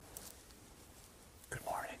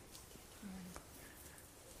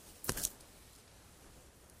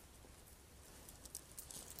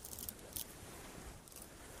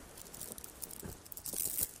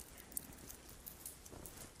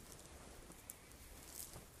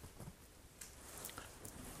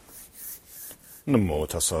Namo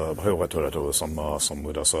tassa bhagavato arahato samma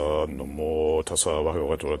sambuddhassa. Namo tassa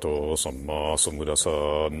bhagavato arahato samma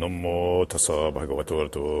sambuddhassa. Namo tassa bhagavato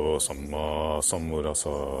arahato samma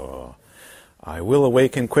sambuddhassa. I will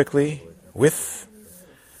awaken quickly with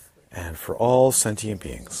and for all sentient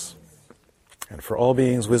beings, and for all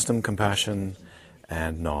beings wisdom, compassion,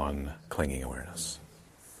 and non-clinging awareness.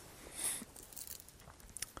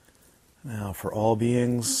 Now, for all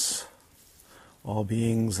beings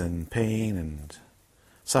in pain and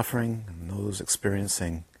suffering, and those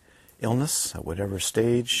experiencing illness at whatever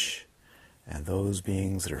stage, and those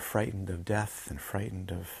beings that are frightened of death and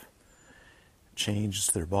frightened of changes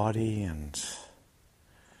to their body and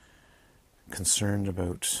concerned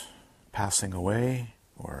about passing away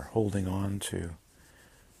or holding on to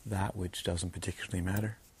that which doesn't particularly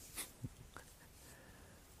matter,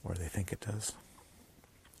 or they think it does.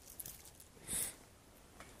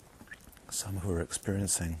 Some who are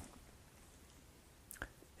experiencing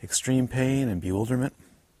extreme pain and bewilderment.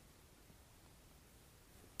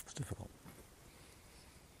 It's difficult.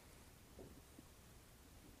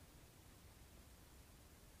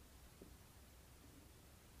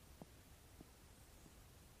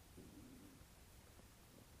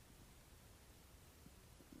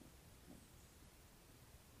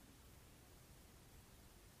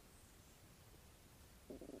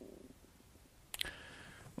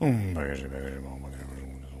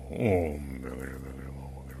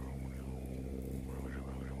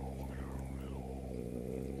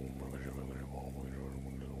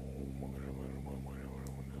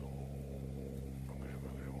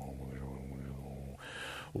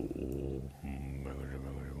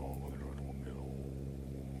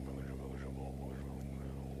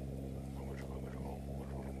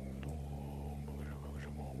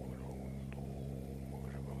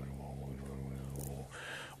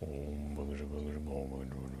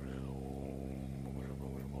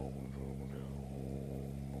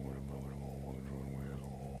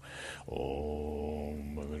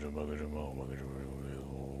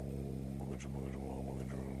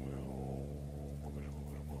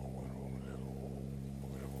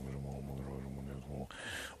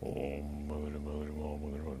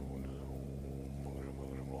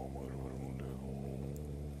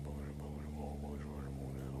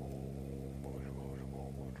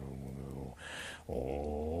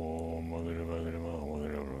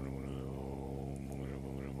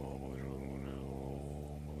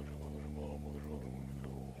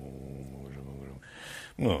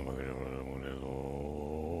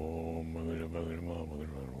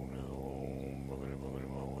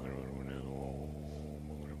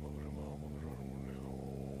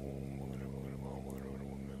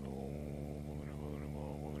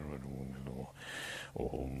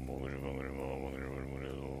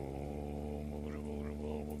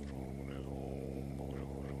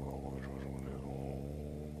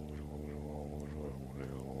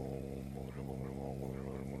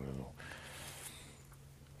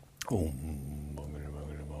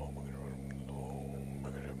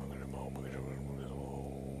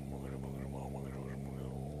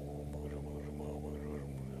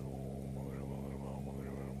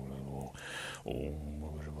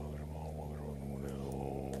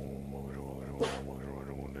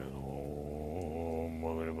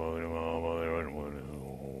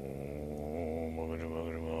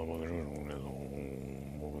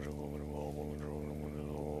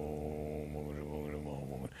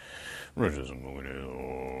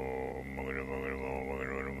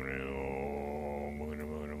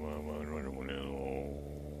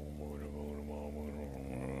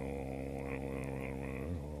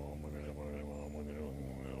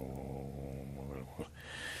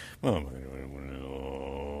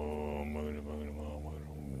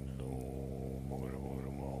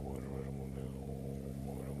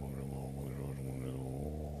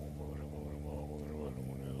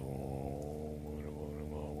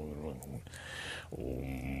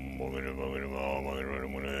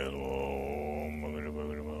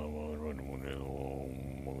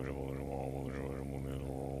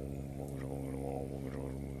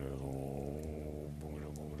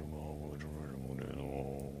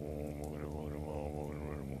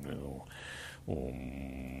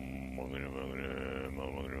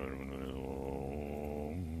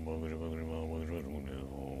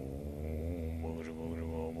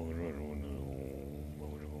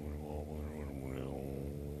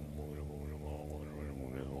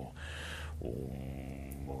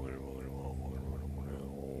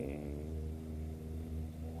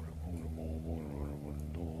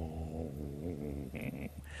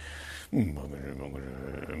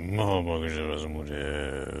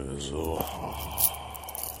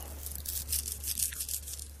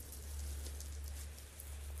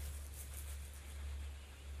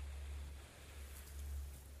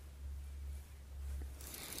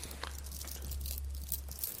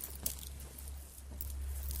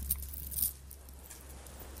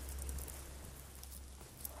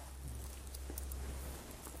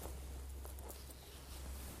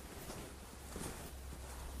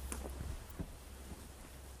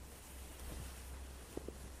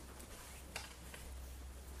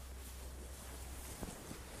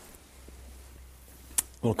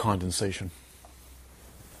 little condensation.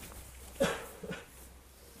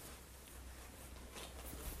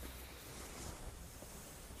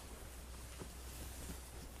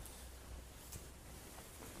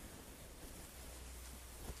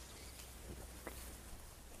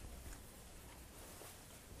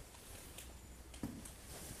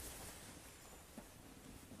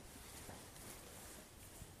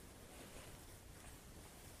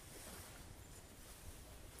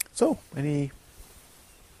 So, any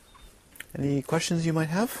questions you might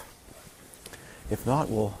have? If not,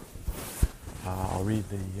 I'll read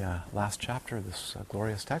the last chapter of this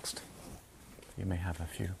glorious text. You may have a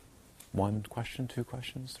few. 1 question, 2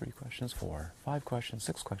 questions, 3 questions, 4, 5 questions,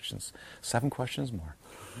 6 questions, 7 questions more.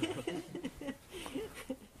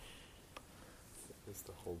 Is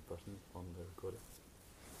the hold button on the recorder?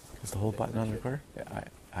 Is the hold button on the recorder? Yeah,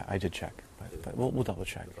 I did check, but we'll double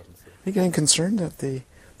check. Are Are you getting concerned that the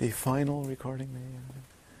final recording may...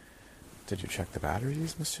 Did you check the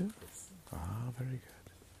batteries, monsieur? Yes. Ah, very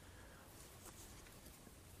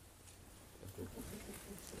good.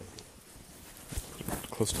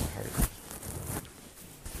 Close to the heart.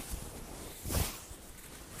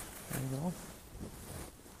 There you go.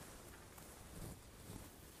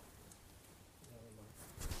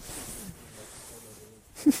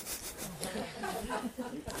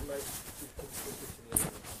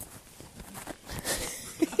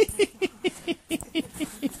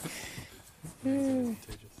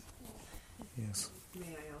 Yes.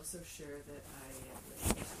 May I also share that I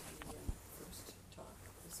listened to the first talk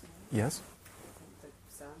this morning? Yes? The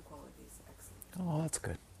sound quality is excellent. Oh, that's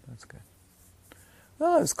good. That's good.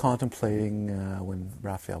 Well, I was contemplating when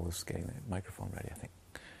Raphael was getting the microphone ready, I think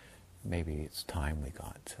maybe it's time we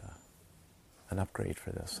got an upgrade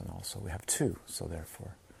for this, and also we have 2, so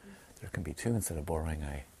therefore there can be 2 instead of borrowing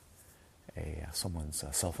someone's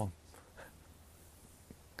cell phone.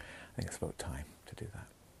 I think it's about time to do that.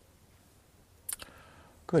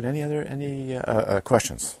 Good. Any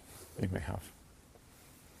questions you may have?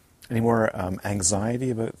 Any more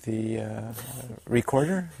anxiety about the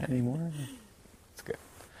recorder? Any more? That's good.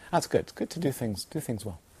 That's good. It's good to do things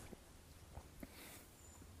well.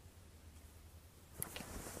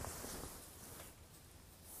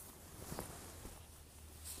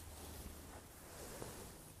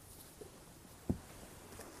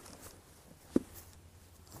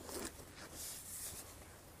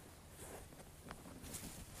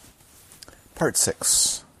 Part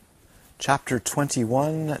 6, Chapter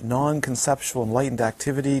 21, Non-Conceptual Enlightened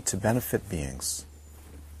Activity to Benefit Beings.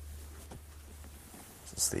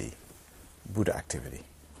 This is the Buddha activity.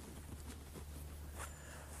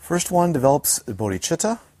 First one develops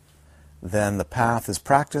bodhicitta, then the path is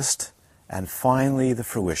practiced, and finally the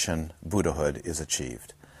fruition, Buddhahood, is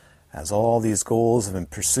achieved. As all these goals have been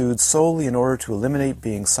pursued solely in order to eliminate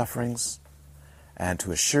beings' sufferings and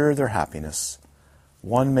to assure their happiness,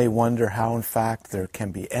 one may wonder how, in fact, there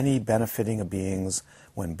can be any benefiting of beings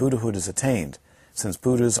when Buddhahood is attained, since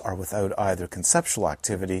Buddhas are without either conceptual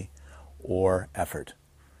activity or effort.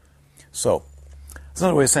 So, it's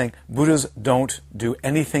another way of saying Buddhas don't do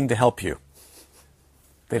anything to help you.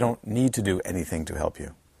 They don't need to do anything to help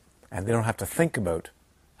you. And they don't have to think about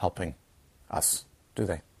helping us, do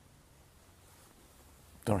they?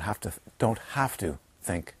 Don't have to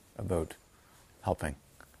think about helping.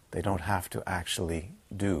 They don't have to actually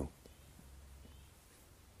do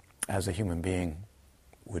as a human being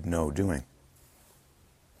would know doing.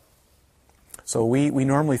 So we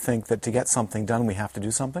normally think that to get something done we have to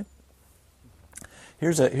do something.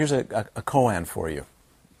 Here's a koan for you.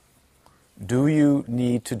 Do you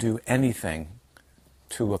need to do anything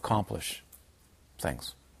to accomplish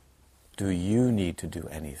things? Do you need to do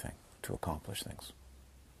anything to accomplish things?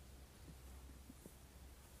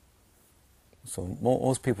 So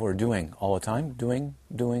most people are doing all the time. Doing.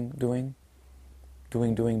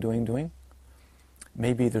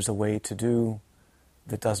 Maybe there's a way to do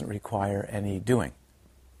that doesn't require any doing.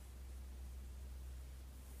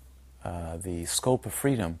 The scope of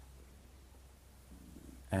freedom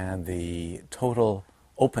and the total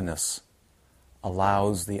openness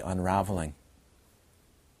allows the unraveling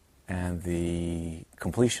and the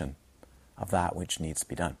completion of that which needs to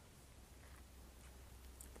be done.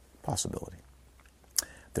 Possibility.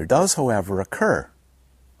 There does, however, occur,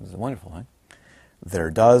 this is wonderful, huh? There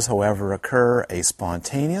does, however, occur a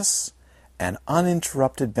spontaneous and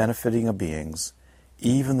uninterrupted benefiting of beings,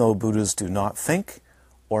 even though Buddhas do not think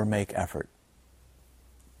or make effort.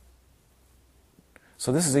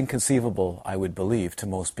 So this is inconceivable, I would believe, to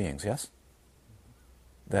most beings, yes?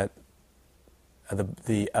 That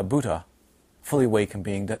a Buddha, fully awakened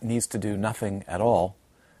being, that needs to do nothing at all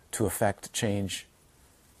to affect change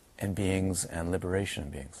in beings and liberation in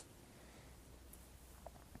beings.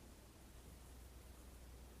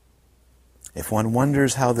 If one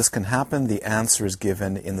wonders how this can happen, the answer is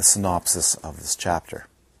given in the synopsis of this chapter.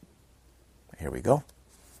 Here we go.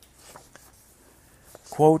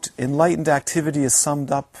 Quote, enlightened activity is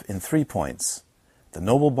summed up in 3 points. The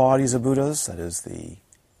noble bodies of Buddhas, that is the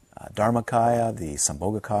Dharmakaya, the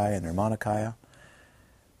Sambhogakaya, and Nirmanakaya,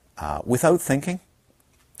 without thinking,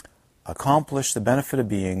 accomplish the benefit of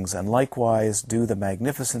beings, and likewise do the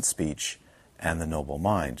magnificent speech and the noble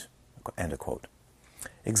mind. End of quote.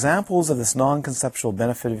 Examples of this non-conceptual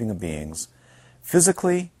benefiting of beings,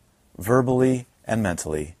 physically, verbally, and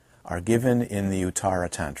mentally, are given in the Uttara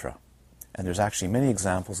Tantra. And there's actually many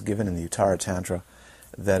examples given in the Uttara Tantra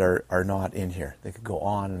that are not in here. They could go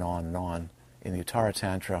on and on and on in the Uttara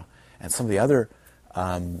Tantra. And some of the other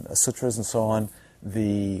sutras and so on,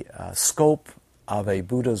 the scope of a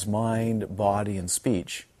Buddha's mind, body, and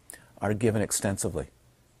speech are given extensively.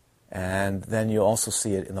 And then you also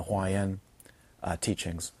see it in the Huayan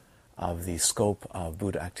teachings of the scope of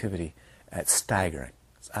Buddha activity. It's staggering.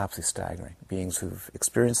 It's absolutely staggering. Beings who've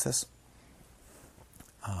experienced this,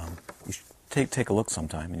 you should take a look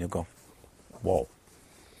sometime and you'll go, whoa,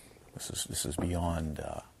 this is beyond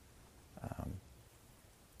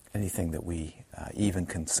anything that we even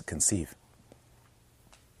can conceive.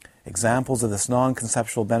 Examples of this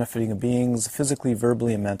non-conceptual benefiting of beings, physically,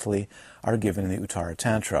 verbally, and mentally, are given in the Uttara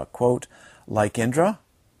Tantra. Quote, like Indra,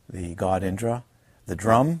 the god Indra, the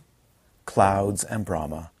drum, clouds, and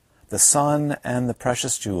Brahma, the sun and the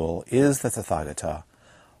precious jewel is the Tathagata,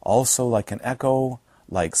 also like an echo,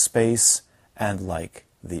 like space, and like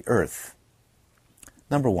the earth.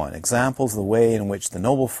 Number 1, examples of the way in which the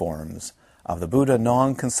noble forms of the Buddha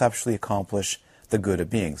non-conceptually accomplish the good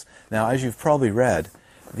of beings. Now, as you've probably read,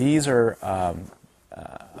 these are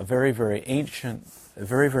very, very ancient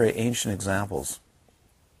examples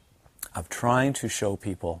of trying to show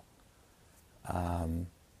people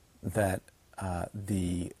that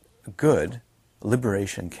the good,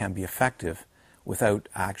 liberation, can be effective without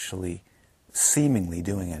actually seemingly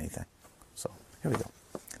doing anything. So, here we go.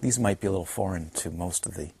 These might be a little foreign to most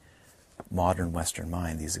of the modern Western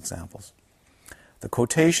mind, these examples. The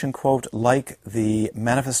quotation, quote, like the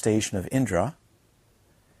manifestation of Indra,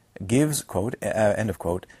 gives, quote, end of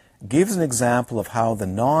quote, gives an example of how the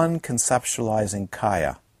non-conceptualizing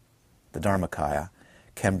kaya, the Dharmakaya,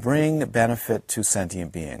 can bring benefit to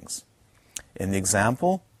sentient beings. In the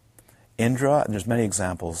example, Indra, and there's many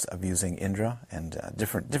examples of using Indra and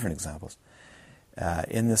different examples.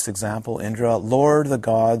 In this example, Indra, Lord of the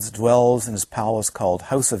gods, dwells in his palace called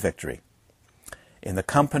House of Victory. In the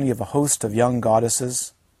company of a host of young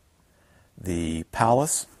goddesses, the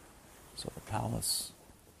palace,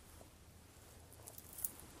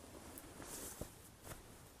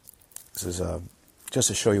 this is just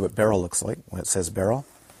to show you what beryl looks like when it says beryl.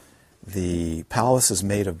 The palace is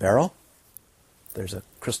made of beryl. There's a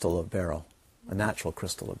crystal of beryl, a natural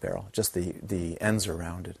crystal of beryl. Just the ends are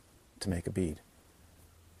rounded to make a bead.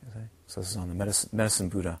 Okay? So this is on the medicine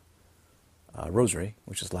Buddha rosary,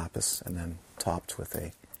 which is lapis, and then topped with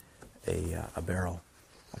a beryl,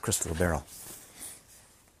 a crystal of beryl.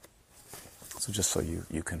 So just so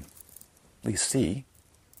you can at least see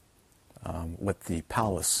what the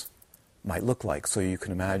palace might look like. So you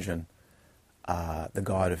can imagine the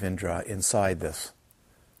god of Indra inside this,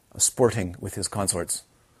 sporting with his consorts,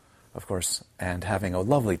 of course, and having a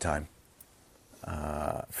lovely time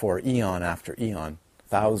for eon after eon,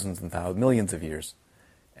 thousands and millions of years.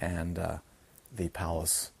 And the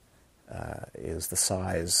palace is the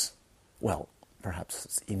size, well, perhaps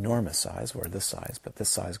it's enormous size, or this size, but this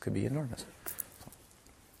size could be enormous. So,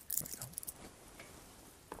 there we go.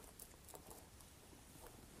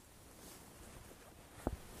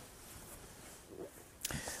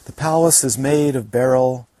 The palace is made of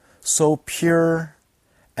beryl, so pure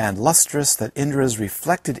and lustrous that Indra's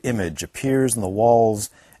reflected image appears on the walls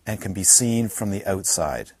and can be seen from the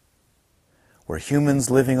outside. Were humans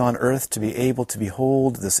living on earth to be able to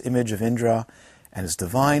behold this image of Indra and his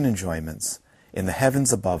divine enjoyments in the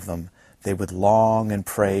heavens above them, they would long and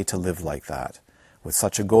pray to live like that. With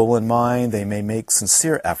such a goal in mind, they may make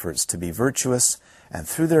sincere efforts to be virtuous, and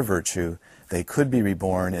through their virtue, they could be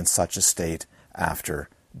reborn in such a state after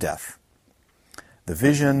death. The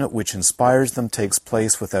vision which inspires them takes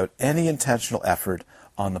place without any intentional effort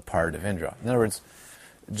on the part of Indra. In other words,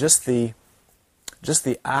 just the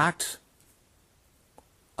act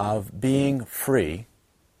of being free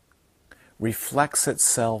reflects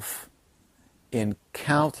itself in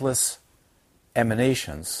countless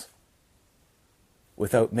emanations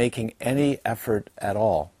without making any effort at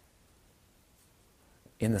all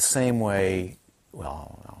in the same way,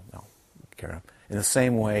 in the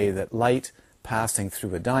same way that light passing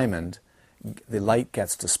through a diamond, the light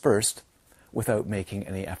gets dispersed without making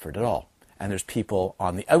any effort at all. And there's people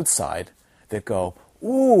on the outside that go,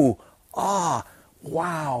 ooh, ah,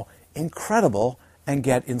 wow, incredible, and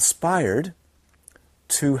get inspired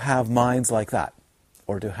to have minds like that,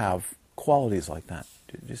 or to have qualities like that.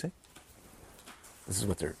 Did you see? This is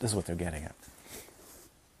what they're getting at.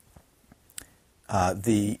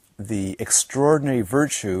 The extraordinary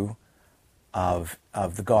virtue of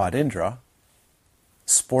the god Indra,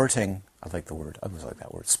 sporting, I always like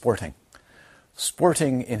that word,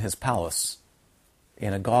 sporting in his palace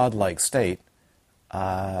in a godlike state,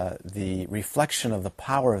 the reflection of the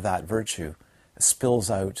power of that virtue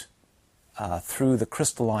spills out through the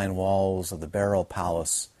crystalline walls of the Beryl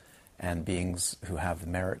Palace, and beings who have the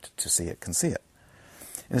merit to see it can see it.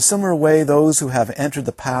 In a similar way, those who have entered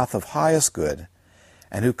the path of highest good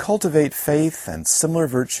and who cultivate faith and similar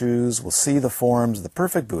virtues will see the forms of the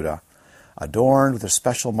perfect Buddha adorned with their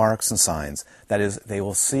special marks and signs. That is, they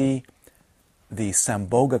will see the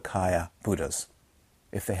Sambhogakaya Buddhas,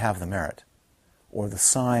 if they have the merit, or the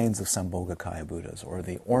signs of Sambhogakaya Buddhas, or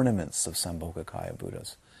the ornaments of Sambhogakaya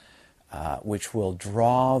Buddhas, which will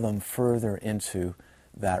draw them further into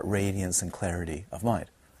that radiance and clarity of mind.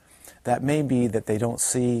 That may be that they don't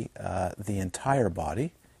see the entire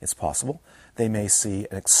body. It's possible. They may see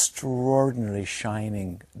an extraordinarily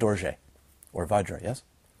shining dorje, or vajra, yes,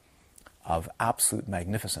 of absolute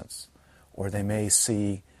magnificence. Or they may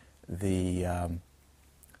see the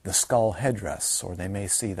skull headdress, or they may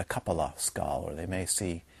see the kapala skull, or they may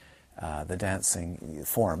see the dancing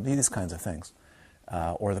form, these kinds of things,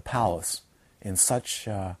 or the palace in such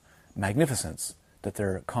magnificence that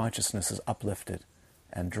their consciousness is uplifted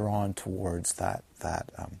and drawn towards that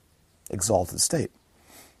exalted state.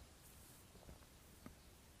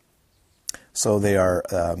 So they are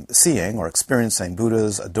seeing or experiencing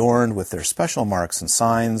Buddhas adorned with their special marks and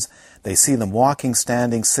signs. They see them walking,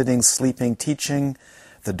 standing, sitting, sleeping, teaching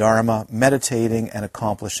the Dharma, meditating, and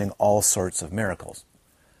accomplishing all sorts of miracles.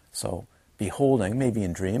 So beholding, maybe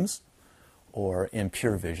in dreams or in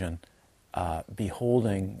pure vision,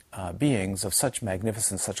 beholding beings of such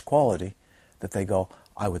magnificence, such quality, that they go,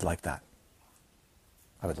 I would like that.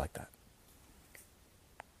 I would like that.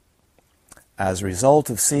 As a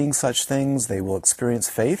result of seeing such things, they will experience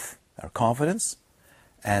faith or confidence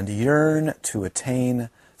and yearn to attain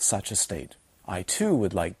such a state. I too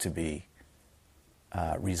would like to be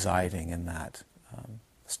residing in that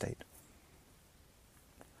state.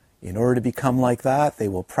 In order to become like that, they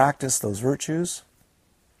will practice those virtues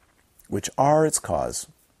which are its cause,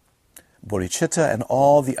 bodhicitta and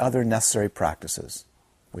all the other necessary practices,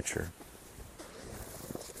 which are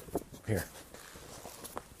here.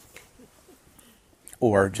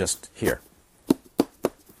 Or just here.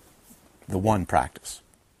 The one practice.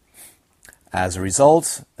 As a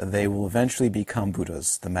result, they will eventually become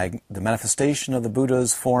Buddhas. The manifestation of the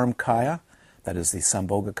Buddha's form kaya, that is the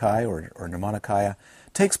Sambhogakaya or Nirmanakaya,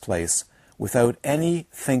 takes place without any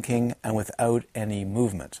thinking and without any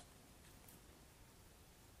movement.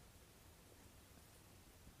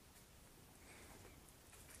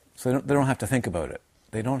 So they don't have to think about it.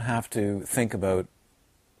 They don't have to think about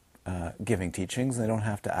giving teachings. They don't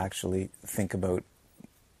have to actually think about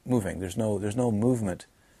moving. There's no movement.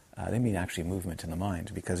 They mean actually movement in the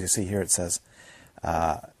mind, because you see here it says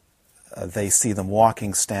they see them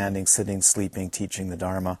walking, standing, sitting, sleeping, teaching the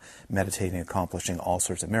Dharma, meditating, accomplishing all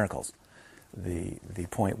sorts of miracles. The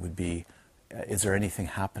point would be, is there anything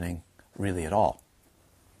happening really at all?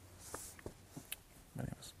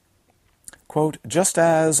 Anyways. Quote, just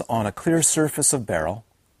as on a clear surface of beryl,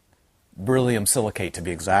 beryllium silicate to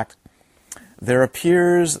be exact, there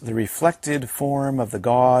appears the reflected form of the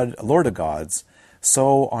God, Lord of Gods,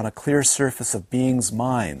 so on a clear surface of beings'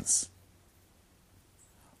 minds.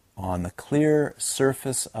 On the clear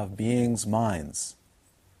surface of beings' minds,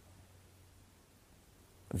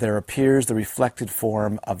 there appears the reflected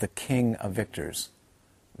form of the King of Victors,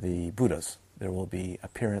 the Buddhas. There will be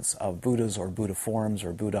appearance of Buddhas or Buddha forms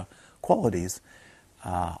or Buddha qualities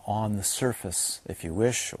on the surface, if you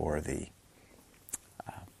wish, or there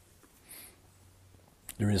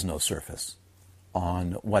is no surface,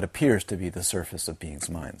 on what appears to be the surface of beings'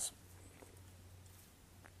 minds.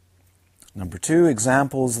 Number 2,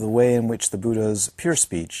 examples of the way in which the Buddha's pure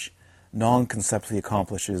speech non-conceptually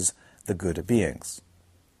accomplishes the good of beings.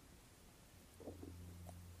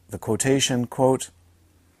 The quotation, quote,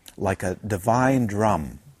 like a divine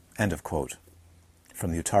drum, end of quote,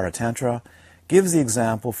 from the Uttara Tantra, gives the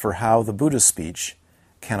example for how the Buddha's speech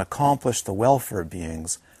can accomplish the welfare of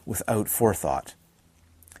beings without forethought.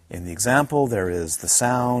 In the example, there is the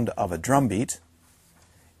sound of a drum beat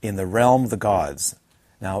in the realm of the gods.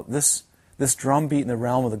 Now, this drum beat in the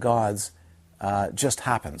realm of the gods just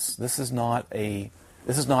happens. This is not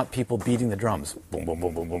people beating the drums. Boom, boom,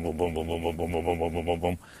 boom, boom, boom, boom, boom, boom, boom, boom, boom, boom, boom, boom, boom,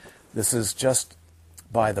 boom. This is just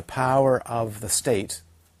by the power of the state.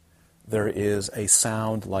 There is a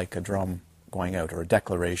sound like a drum going out, or a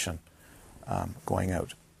declaration going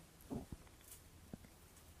out.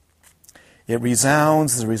 It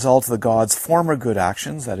resounds as a result of the gods' former good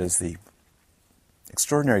actions, that is the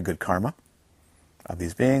extraordinary good karma of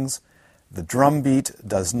these beings. The drum beat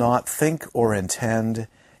does not think or intend,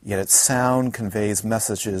 yet its sound conveys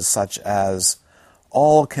messages such as,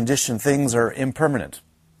 all conditioned things are impermanent.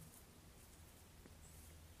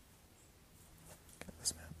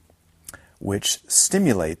 Which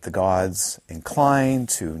stimulate the gods inclined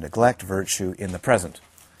to neglect virtue in the present.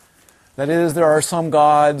 That is, there are some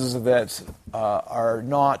gods that are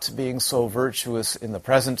not being so virtuous in the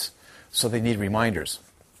present, so they need reminders.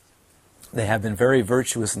 They have been very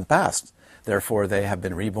virtuous in the past, therefore they have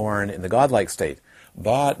been reborn in the godlike state.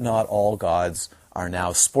 But not all gods are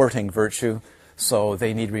now sporting virtue, so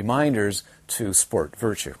they need reminders to sport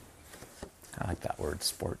virtue. I like that word,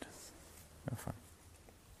 sport.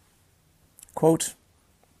 Quote,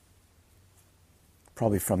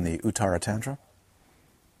 probably from the Uttara Tantra.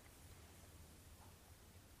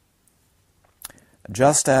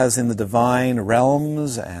 Just as in the divine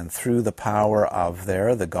realms and through the power of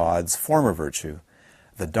the gods' former virtue,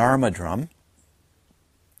 the Dharma drum,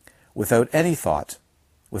 without any thought,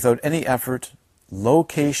 without any effort,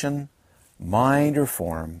 location, mind, or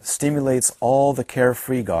form, stimulates all the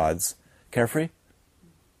carefree gods. Carefree?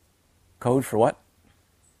 Code for what?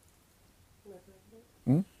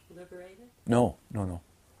 Liberated? No.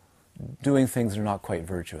 Doing things that are not quite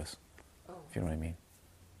virtuous, if you know what I mean.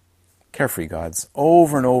 Carefree gods,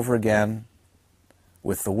 over and over again,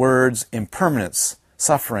 with the words impermanence,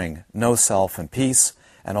 suffering, no self, and peace,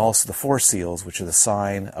 and also the four seals, which are the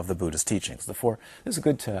sign of the Buddhist teachings. This is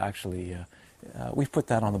good to actually, we've put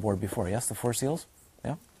that on the board before, yes? The four seals?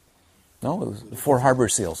 Yeah? No, it was the four harbor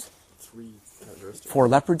seals. Four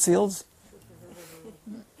leopard seals?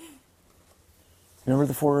 Remember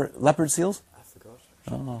the four leopard seals? I forgot.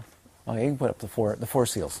 Oh, okay, you can put up the four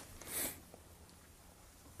seals.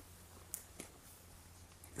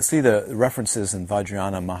 You see the references in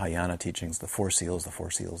Vajrayana Mahayana teachings, the four seals, the four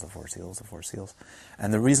seals, the four seals, the four seals.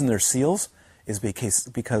 And the reason they're seals is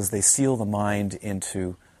because they seal the mind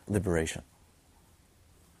into liberation.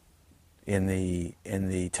 In the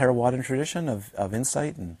Theravadan tradition of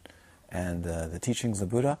insight and the teachings of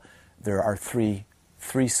Buddha, there are three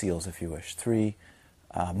seals, if you wish, three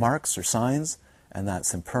marks or signs, and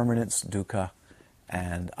that's impermanence, dukkha,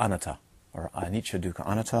 and anatta, or anicca, dukkha,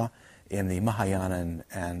 anatta. In the Mahayana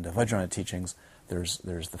and Vajrayana teachings, there's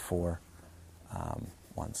the four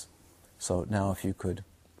ones. So now if you could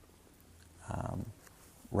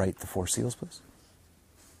write the four seals, please.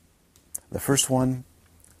 The first one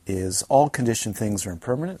is all conditioned things are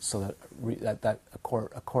impermanent, so that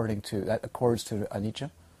accords to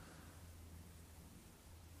anicca.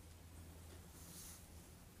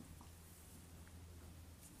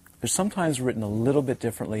 They're sometimes written a little bit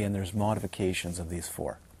differently, and there's modifications of these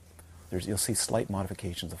four. You'll see slight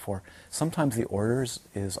modifications of four. Sometimes the order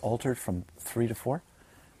is altered from 3 to 4.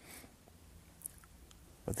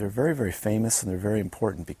 But they're very, very famous, and they're very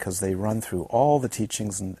important because they run through all the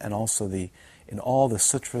teachings and also in all the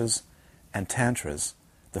sutras and tantras,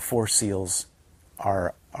 the four seals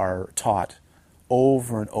are taught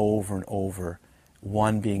over and over and over,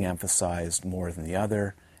 one being emphasized more than the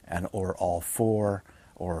other, or all four,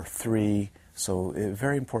 or 3. So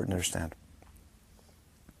very important to understand.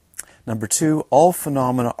 Number 2, all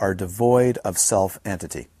phenomena are devoid of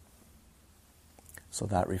self-entity. So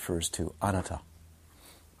that refers to anatta.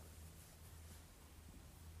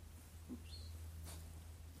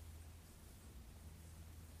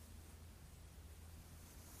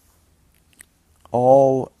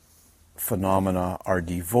 All phenomena are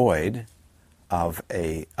devoid of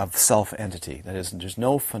self-entity. That is, there's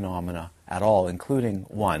no phenomena at all, including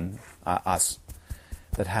one, us,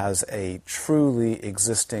 that has a truly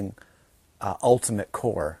existing ultimate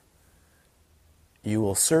core. You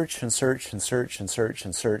will search and search and search and search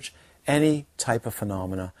and search any type of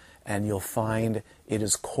phenomena, and you'll find it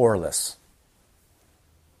is coreless.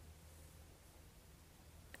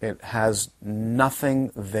 It has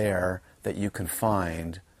nothing there that you can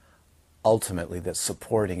find ultimately that's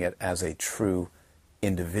supporting it as a true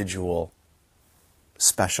individual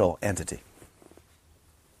special entity.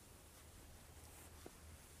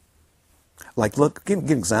 Like, look, give an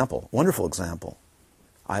example, wonderful example.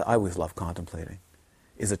 I always love contemplating,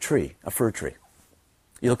 is a tree, a fir tree.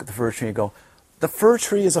 You look at the fir tree and you go, the fir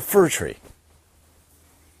tree is a fir tree.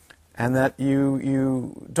 And that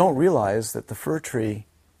you don't realize that the fir tree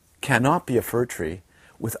cannot be a fir tree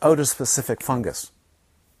without a specific fungus.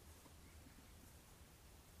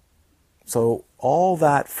 So all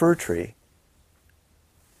that fir tree,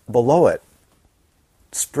 below it,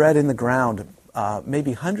 spread in the ground,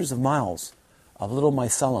 maybe hundreds of miles of little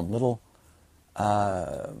mycelium, little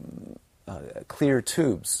clear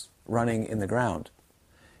tubes running in the ground,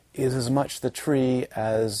 is as much the tree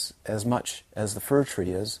as much as the fir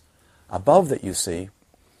tree is. Above that you see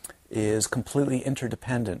is completely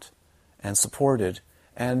interdependent and supported,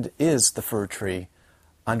 and is the fir tree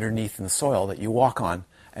underneath in the soil that you walk on.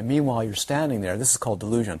 And meanwhile you're standing there, this is called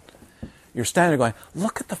delusion. You're standing there going,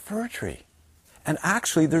 look at the fir tree. And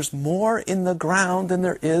actually there's more in the ground than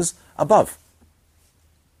there is above.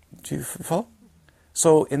 Do you follow?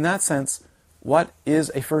 So in that sense, what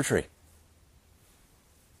is a fir tree?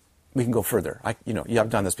 We can go further. You have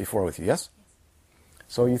done this before with you, yes?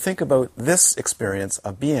 So you think about this experience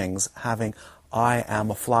of beings having, I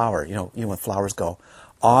am a flower. You know when flowers go,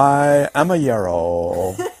 I am a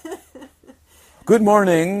yarrow. Good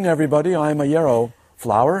morning, everybody. I am a yarrow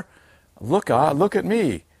flower. Look at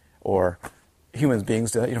me. Or human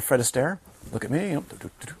beings do that. Fred Astaire. Look at me.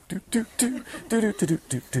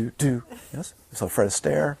 Yes. So Fred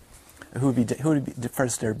Astaire. Who would Fred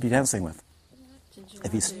Astaire be dancing with?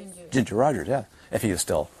 If he's Ginger Rogers, yeah. If he is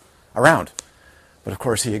still around. But of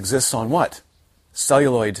course he exists on what?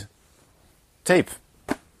 Celluloid tape.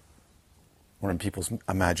 Or in people's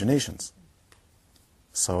imaginations.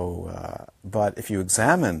 So, but if you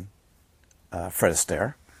examine Fred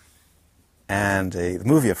Astaire and the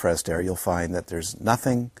movie of Fred Astaire, you'll find that there's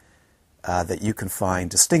nothing that you can find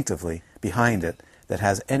distinctively behind it that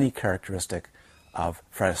has any characteristic of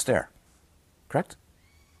Fred Astaire. Correct?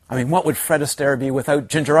 I mean, what would Fred Astaire be without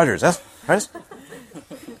Ginger Rogers? Yes? Right?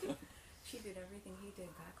 She did everything he did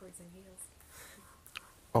backwards in heels.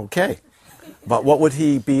 Okay. But what would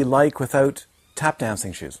he be like without tap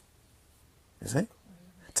dancing shoes? You see?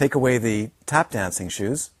 Take away the tap dancing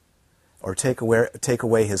shoes, or take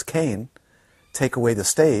away his cane, take away the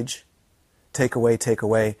stage, take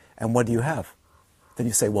away, and what do you have? Then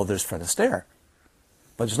you say, well, there's Fred Astaire.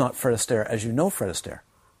 But there's not Fred Astaire as you know Fred Astaire.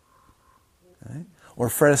 Okay? Or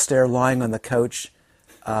Fred Astaire lying on the couch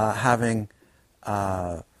having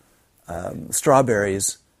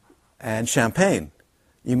strawberries and champagne.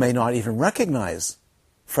 You may not even recognize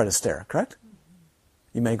Fred Astaire, correct?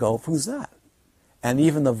 You may go, who's that? And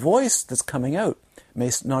even the voice that's coming out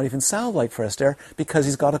may not even sound like Fred Astaire because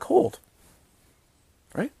he's got a cold.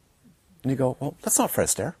 Right? And you go, well, that's not Fred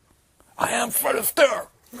Astaire. I am Fred Astaire.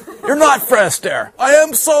 You're not Fred Astaire. I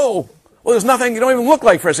am so. Well, there's nothing, you don't even look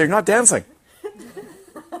like Fred Astaire. You're not dancing.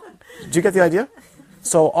 Do you get the idea?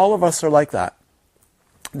 So all of us are like that.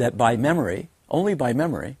 That by memory, only by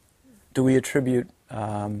memory, do we attribute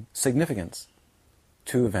significance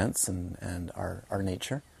to events and our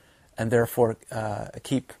nature, and therefore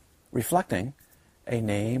keep reflecting a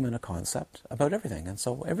name and a concept about everything. And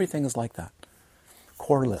so everything is like that.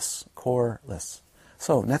 Coreless.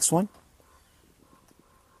 So next one.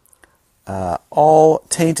 All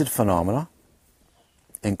tainted phenomena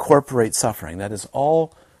incorporate suffering. That is,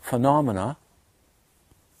 all phenomena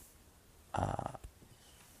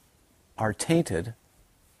are tainted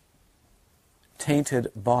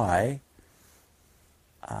by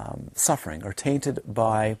suffering, or tainted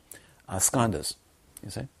by skandhas. You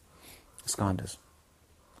see? Skandhas.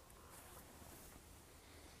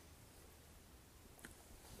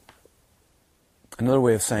 Another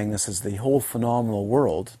way of saying this is the whole phenomenal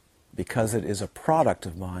world, because it is a product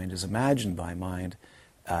of mind, is imagined by mind,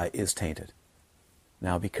 is tainted.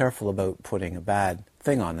 Now be careful about putting a bad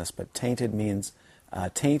thing on this, but tainted means,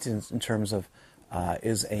 tainted in terms of,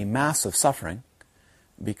 is a mass of suffering,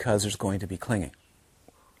 because there's going to be clinging.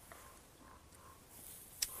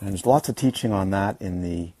 And there's lots of teaching on that in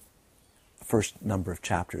the first number of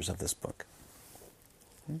chapters of this book.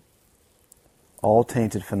 All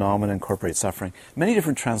tainted phenomena incorporate suffering. Many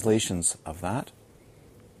different translations of that.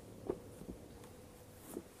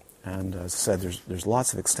 And as I said, there's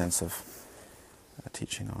lots of extensive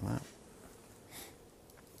teaching on that.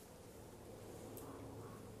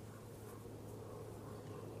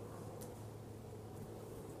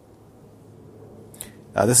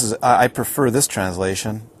 I prefer this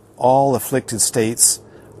translation. All afflicted states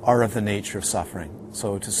are of the nature of suffering.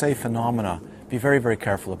 So to say phenomena, be very, very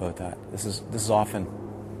careful about that. This is often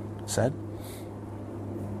said.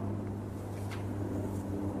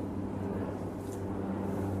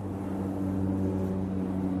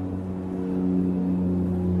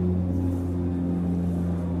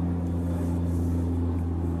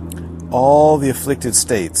 all the afflicted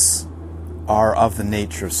states are of the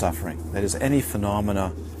nature of suffering. That is, any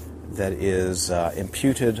phenomena that is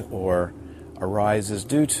imputed or arises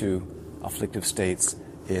due to afflictive states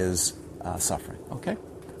is suffering. Okay?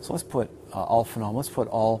 So let's put all phenomena, let's put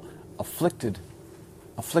all afflicted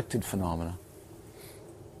phenomena.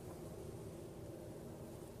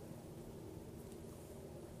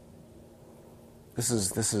 This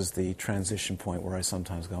is the transition point where I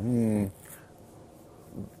sometimes go,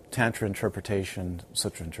 Tantra interpretation,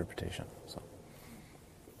 Sutra interpretation. So,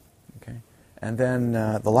 okay, and then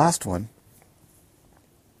the last one.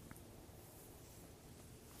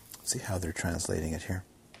 See how they're translating it here.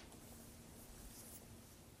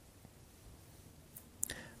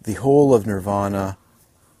 The whole of nirvana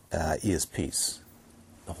is peace.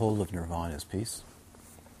 The whole of nirvana is peace.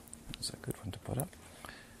 That's a good one to put up.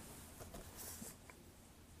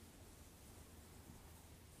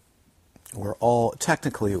 Where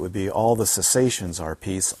technically it would be all the cessations are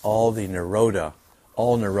peace, all nirodha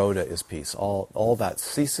is peace. All that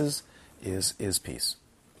ceases is peace.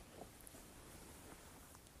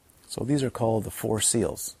 So these are called the four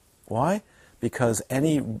seals. Why? Because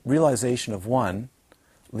any realization of one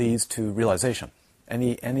leads to realization.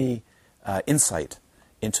 Any insight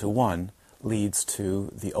into one leads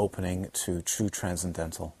to the opening to true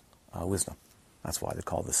transcendental wisdom. That's why they're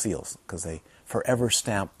called the seals, because they forever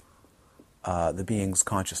stamp the being's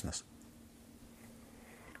consciousness.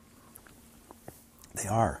 They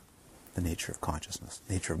are the nature of consciousness,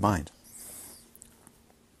 nature of mind.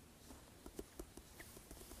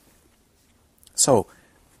 So,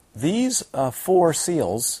 these four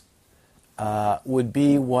seals would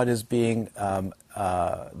be what is being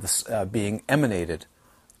emanated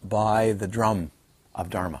by the drum of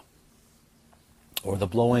Dharma, or the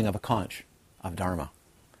blowing of a conch of Dharma,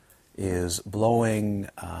 is blowing,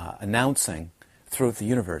 announcing throughout the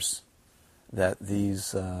universe that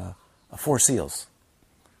these four seals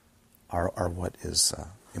are what is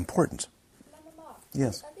important. Lama,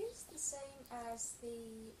 yes. Are these the same as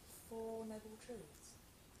the Four Noble Truths?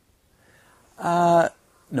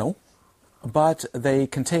 No, but they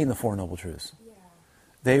contain the Four Noble Truths. Yeah.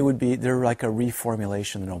 They're like a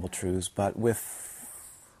reformulation of the Noble Truths, but with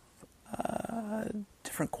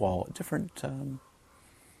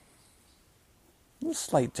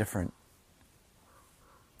slight different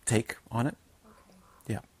take on it.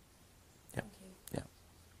 Okay. Yeah. Thank you. Yeah.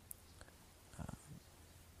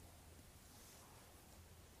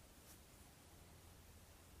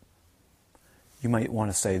 You might want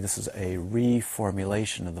to say this is a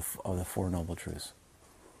reformulation of the Four Noble Truths.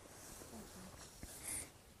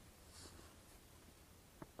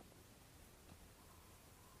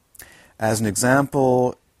 As an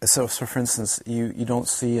example, so for instance, you don't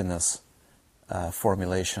see in this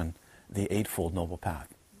formulation the Eightfold Noble Path.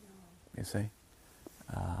 You see,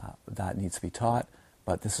 that needs to be taught.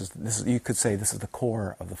 But this is you could say this is the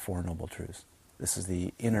core of the Four Noble Truths. This is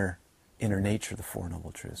the inner nature of the Four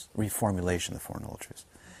Noble Truths, reformulation of the Four Noble Truths.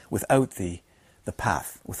 Without the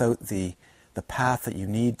path, without the path that you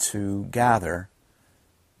need to gather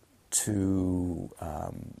to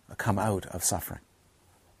come out of suffering.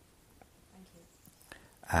 Thank you.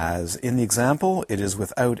 As in the example, it is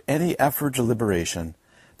without any effort or liberation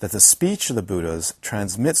that the speech of the Buddhas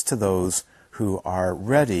transmits to those who are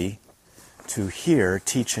ready to hear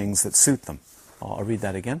teachings that suit them. I'll read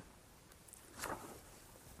that again.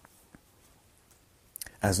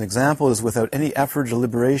 As an example, it is without any effort or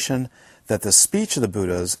liberation that the speech of the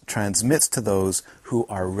Buddhas transmits to those who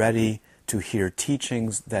are ready to hear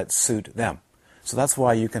teachings that suit them. So that's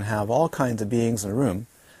why you can have all kinds of beings in a room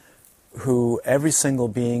who every single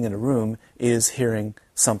being in a room is hearing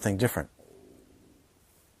something different,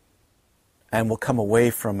 and will come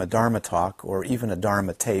away from a Dharma talk or even a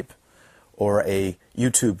Dharma tape or a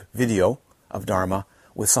YouTube video of Dharma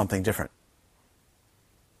with something different.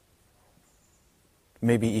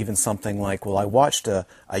 Maybe even something like, well, I watched a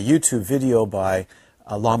YouTube video by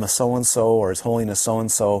Lama so-and-so or His Holiness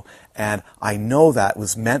so-and-so, and I know that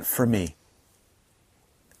was meant for me.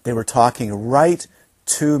 They were talking right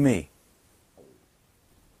to me.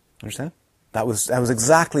 Understand? That was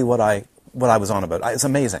exactly what I was on about. It's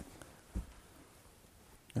amazing.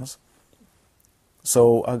 Yes.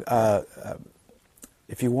 So,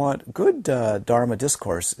 if you want good Dharma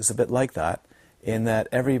discourse, is a bit like that, in that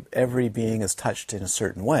every being is touched in a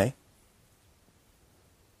certain way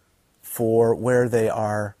for where they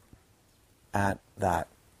are at that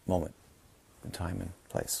moment in time and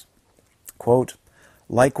place. Quote,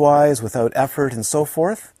 likewise, without effort and so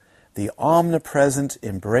forth, the omnipresent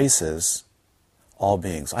embraces all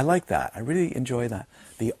beings. I like that. I really enjoy that.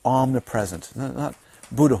 The omnipresent. Not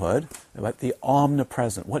Buddhahood, but the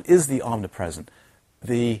omnipresent. What is the omnipresent?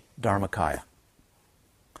 The Dharmakaya.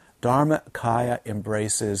 Dharmakaya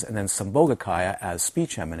embraces, and then Sambhogakaya as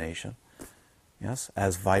speech emanation, yes,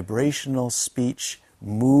 as vibrational speech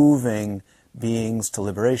moving beings to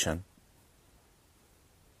liberation,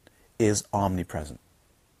 is omnipresent.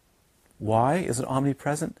 Why is it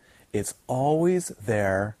omnipresent? It's always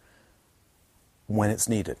there when it's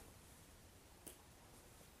needed.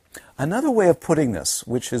 Another way of putting this,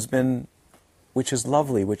 which is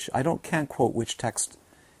lovely, which can't quote which text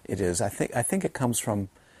it is. I think it comes from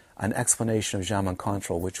an explanation of Jaman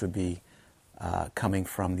Control, which would be coming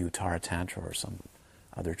from the Uttara Tantra or some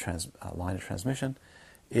other line of transmission,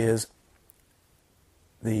 is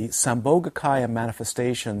the Sambhogakaya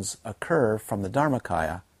manifestations occur from the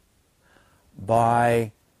Dharmakaya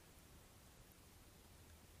by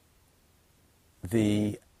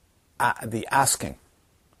the asking,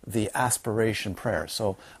 the aspiration prayer.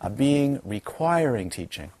 So a being requiring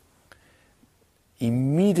teaching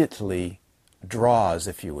immediately draws,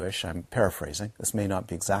 if you wish, I'm paraphrasing, this may not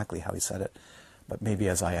be exactly how he said it, but maybe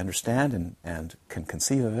as I understand and can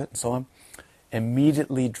conceive of it and so on,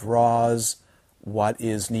 immediately draws what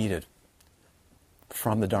is needed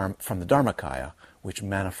from the Dharmakaya, which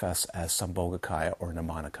manifests as Sambhogakaya or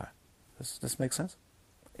Nirmanakaya. Does this make sense?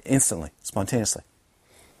 Instantly, spontaneously.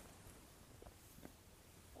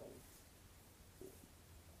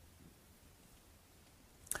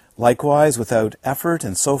 Likewise, without effort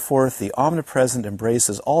and so forth, the omnipresent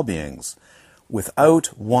embraces all beings, without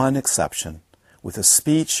one exception, with the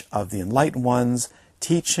speech of the enlightened ones,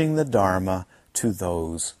 teaching the Dharma to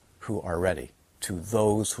those who are ready. To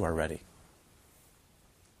those who are ready.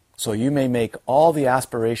 So you may make all the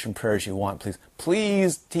aspiration prayers you want.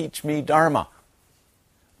 Please teach me Dharma.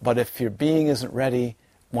 But if your being isn't ready,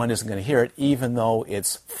 one isn't going to hear it, even though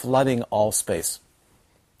it's flooding all space.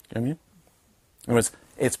 You know what I mean? In other words,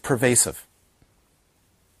 it's pervasive.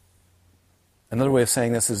 Another way of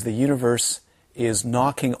saying this is the universe is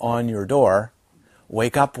knocking on your door.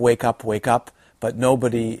 Wake up, wake up, wake up. But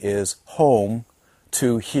nobody is home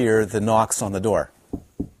to hear the knocks on the door.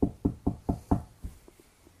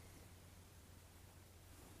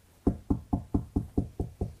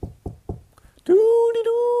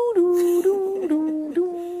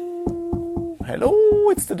 Hello,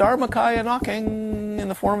 it's the Dharmakaya knocking in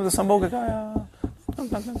the form of the Sambhogakaya.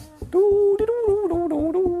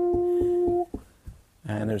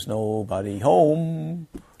 And there's nobody home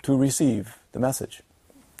to receive the message.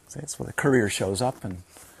 See, it's where the courier shows up and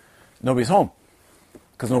nobody's home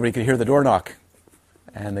because nobody could hear the door knock.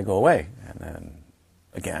 And they go away. And then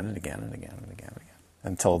again and again and again and again and again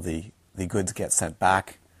until the goods get sent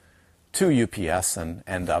back to UPS and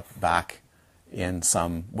end up back in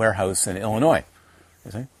some warehouse in Illinois.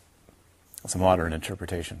 You see? It's a modern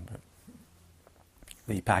interpretation. But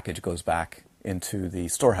the package goes back into the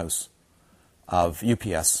storehouse of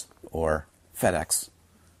UPS or FedEx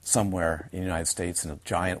somewhere in the United States in a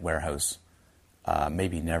giant warehouse,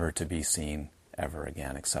 maybe never to be seen ever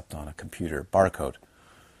again except on a computer barcode.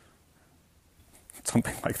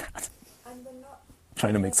 Something like that. And the not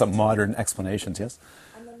Trying to make some modern explanations, yes?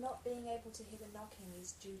 And the not being able to hear the knocking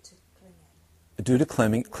is due to clinging. Due to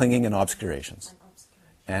clinging and obscurations.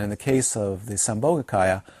 And in the case of the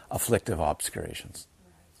Sambhogakaya, afflictive obscurations.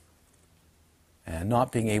 Right. And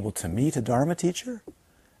not being able to meet a Dharma teacher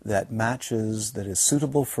that matches, that is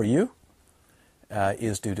suitable for you,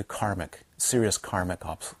 is due to serious karmic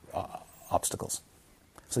obstacles.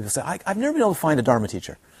 So you say, I've never been able to find a Dharma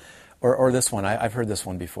teacher. Or this one, I've heard this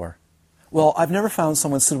one before. Well, I've never found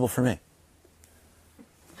someone suitable for me.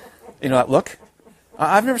 You know that look?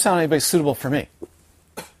 I've never found anybody suitable for me.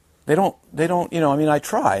 They don't, I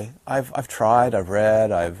try. I've tried, I've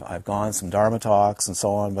read, I've gone some Dharma talks and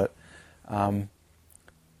so on, but,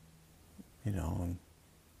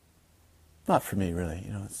 not for me really.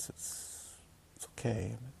 It's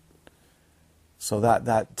okay. So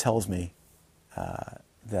that tells me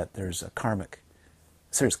that there's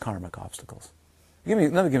serious karmic obstacles. Give me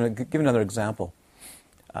another example.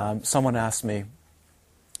 Someone asked me,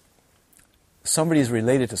 somebody's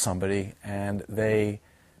related to somebody, and they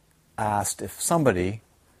asked if somebody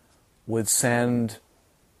would send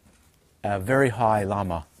a very high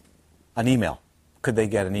Lama an email. Could they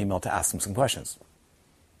get an email to ask them some questions?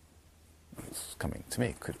 It's coming to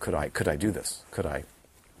me. Could I do this? Could I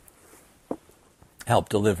help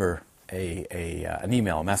deliver an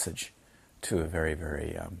email message to a very,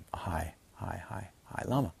 very high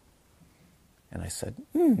Lama? And I said,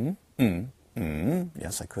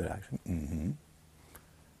 yes, I could actually.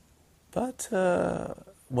 But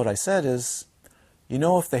what I said is,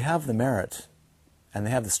 if they have the merit and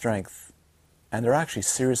they have the strength, and they're actually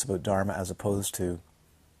serious about Dharma as opposed to,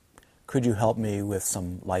 could you help me with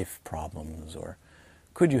some life problems, or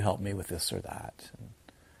could you help me with this or that? And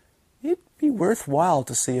it'd be worthwhile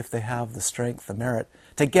to see if they have the strength, the merit,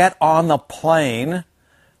 to get on the plane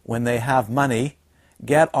when they have money,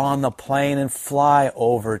 get on the plane and fly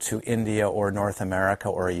over to India or North America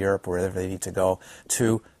or Europe, wherever they need to go,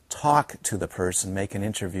 to talk to the person, make an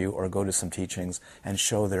interview, or go to some teachings and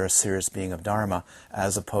show they're a serious being of Dharma,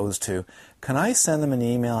 as opposed to, can I send them an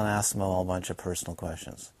email and ask them a whole bunch of personal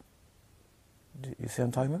questions? Do you see what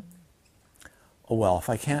I'm talking about? Oh, well, if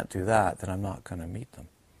I can't do that, then I'm not going to meet them.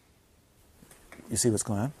 You see what's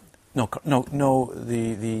going on? No.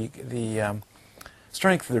 The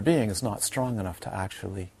strength of their being is not strong enough to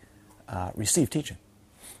actually receive teaching.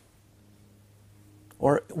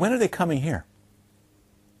 Or when are they coming here?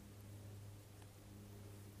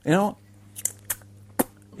 You know,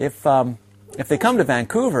 if they come to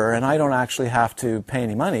Vancouver and I don't actually have to pay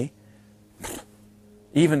any money,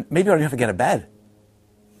 even maybe I don't have to get a bed.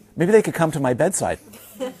 Maybe they could come to my bedside.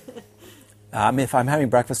 If I'm having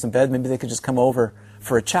breakfast in bed, maybe they could just come over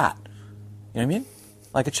for a chat. You know what I mean?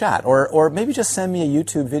 Like a chat. Or maybe just send me a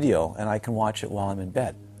YouTube video and I can watch it while I'm in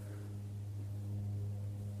bed.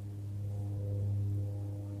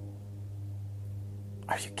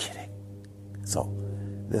 Are you kidding? So,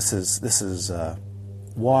 this is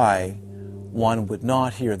why one would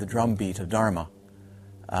not hear the drumbeat of Dharma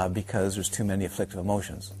because there's too many afflictive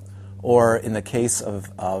emotions. Or in the case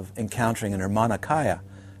of encountering an Nirmanakaya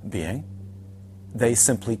being, they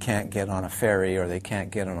simply can't get on a ferry, or they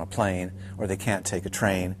can't get on a plane, or they can't take a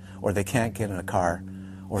train, or they can't get in a car.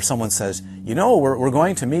 Or someone says, you know, we're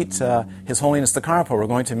going to meet His Holiness the Karmapa, we're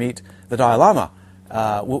going to meet the Dalai Lama.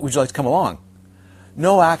 Would you like to come along?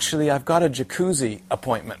 No, actually, I've got a jacuzzi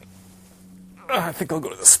appointment. I think I'll go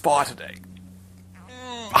to the spa today.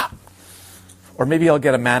 Or maybe I'll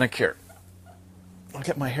get a manicure. I'll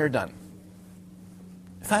get my hair done.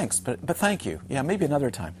 Thanks, but thank you. Yeah, maybe another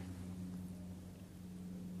time.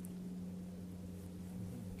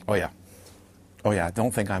 Oh yeah,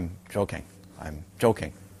 don't think I'm joking. I'm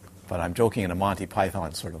joking, but I'm joking in a Monty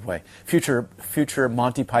Python sort of way. Future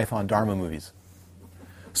Monty Python Dharma movies.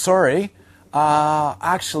 Sorry,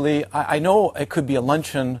 actually, I know it could be a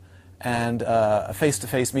luncheon and a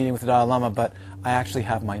face-to-face meeting with the Dalai Lama, but I actually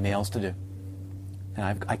have my nails to do,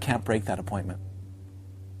 and I can't break that appointment.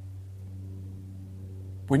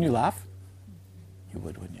 Wouldn't you laugh? You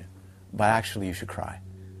would, wouldn't you? But actually, you should cry.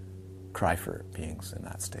 Cry for beings in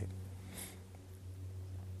that state.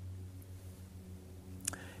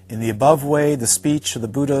 In the above way, the speech of the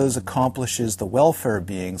Buddhas accomplishes the welfare of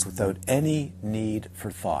beings without any need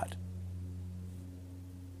for thought.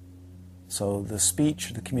 So the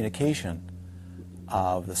speech, the communication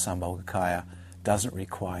of the Sambhogakaya doesn't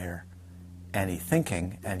require any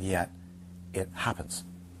thinking, and yet it happens.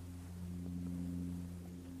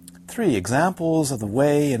 3 examples of the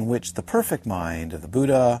way in which the perfect mind of the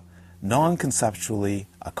Buddha non-conceptually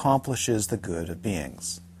accomplishes the good of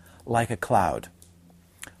beings, like a cloud.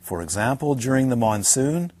 For example, during the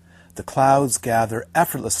monsoon, the clouds gather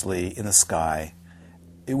effortlessly in the sky.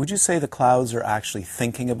 Would you say the clouds are actually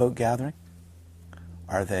thinking about gathering?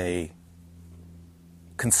 Are they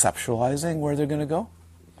conceptualizing where they're going to go?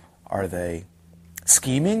 Are they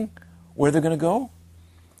scheming where they're going to go?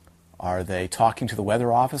 Are they talking to the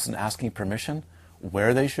weather office and asking permission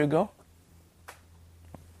where they should go?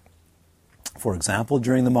 For example,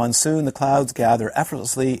 during the monsoon, the clouds gather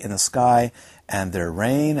effortlessly in the sky, and their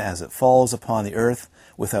rain, as it falls upon the earth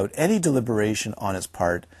without any deliberation on its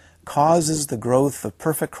part, causes the growth of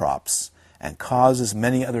perfect crops and causes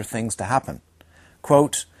many other things to happen.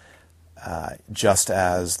 Quote, just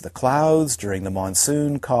as the clouds during the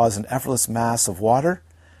monsoon cause an effortless mass of water,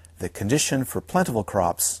 the condition for plentiful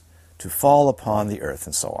crops to fall upon the earth,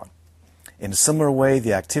 and so on. In a similar way,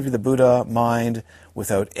 the activity of the Buddha mind,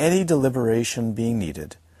 without any deliberation being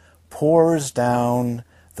needed, pours down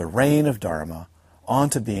the rain of Dharma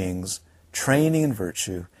onto beings, training in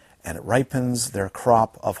virtue, and it ripens their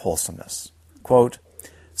crop of wholesomeness. Quote,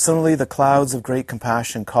 similarly, the clouds of great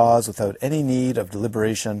compassion cause, without any need of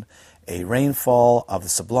deliberation, a rainfall of the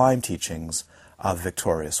sublime teachings of the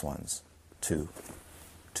victorious ones.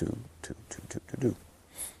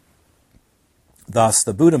 Thus,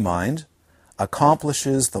 the Buddha mind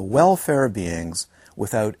accomplishes the welfare of beings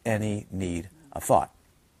without any need of thought.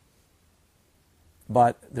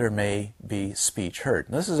 But there may be speech heard.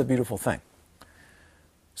 And this is a beautiful thing.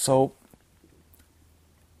 So,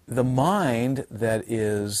 the mind that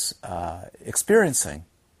is experiencing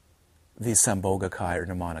the Sambhogakaya or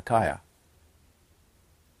Nirmanakaya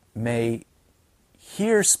may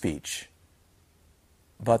hear speech,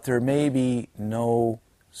 but there may be no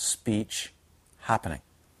speech happening.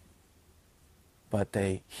 But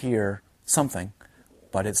they hear something,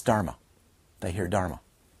 but it's Dharma. They hear Dharma.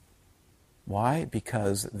 Why?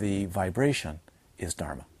 Because the vibration is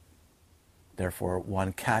Dharma. Therefore,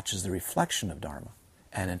 one catches the reflection of Dharma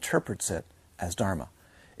and interprets it as Dharma.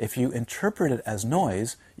 If you interpret it as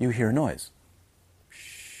noise, you hear noise.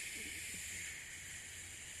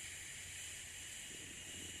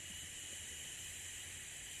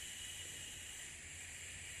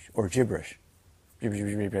 Or gibberish. Doesn't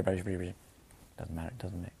matter. It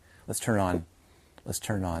doesn't make. Let's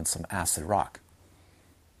turn on some acid rock.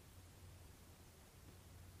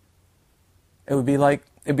 It would be like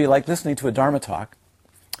listening to a Dharma talk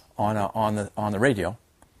on the radio,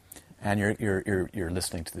 and you're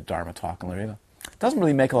listening to the Dharma talk on the radio. It doesn't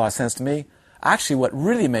really make a lot of sense to me. Actually, what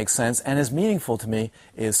really makes sense and is meaningful to me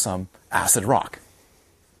is some acid rock,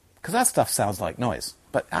 because that stuff sounds like noise.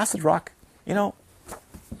 But acid rock,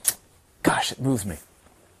 gosh, it moves me.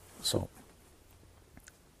 So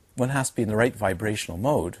one has to be in the right vibrational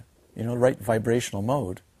mode, the right vibrational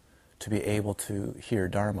mode, to be able to hear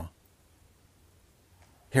Dharma.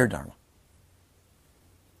 Hear Dharma.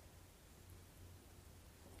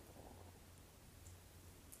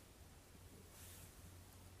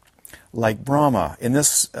 Like Brahma. In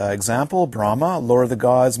this example, Brahma, Lord of the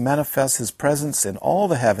gods, manifests his presence in all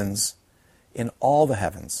the heavens,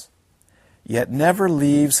 yet never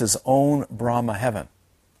leaves his own Brahma heaven.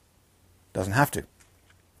 Doesn't have to.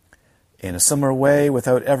 In a similar way,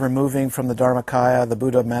 without ever moving from the Dharmakaya, the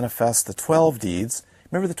Buddha manifests the 12 deeds.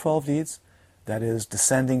 Remember the 12 deeds? That is,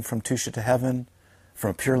 descending from Tusha to heaven,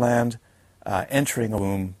 from Pure Land, entering a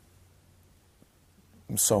womb,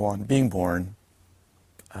 and so on, being born,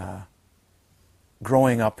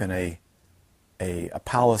 growing up in a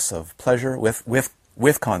palace of pleasure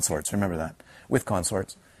with consorts. Remember that, with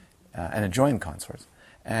consorts, and enjoying consorts,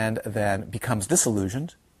 and then becomes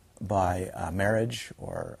disillusioned by marriage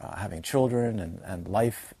or having children and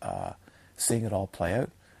life, seeing it all play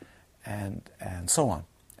out, and so on,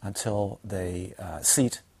 until they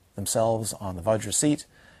seat themselves on the Vajra seat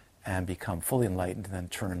and become fully enlightened, and then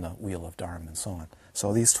turn the wheel of Dharma and so on.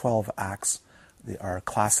 So these 12 acts are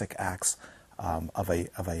classic acts of a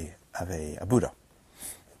Buddha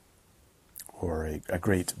or a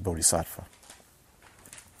great bodhisattva.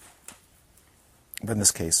 But in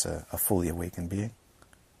this case, a fully awakened being.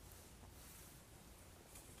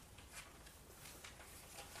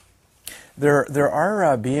 There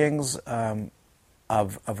are beings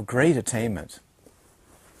of great attainment,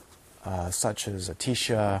 such as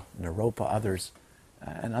Atisha, Naropa, others,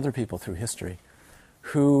 and other people through history,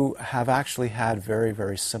 who have actually had very,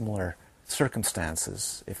 very similar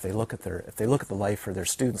circumstances. If they look at the life, or their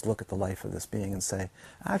students look at the life of this being and say,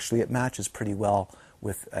 actually, it matches pretty well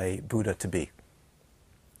with a Buddha to be.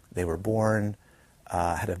 They were born,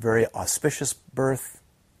 had a very auspicious birth,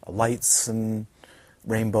 lights and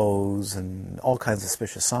rainbows and all kinds of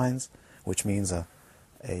auspicious signs, which means a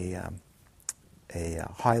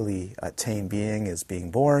highly attained being is being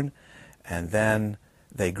born, and then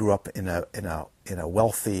they grew up in a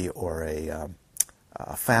wealthy or a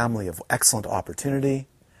family of excellent opportunity,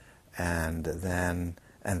 and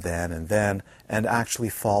actually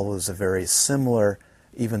follows a very similar,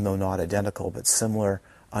 even though not identical, but similar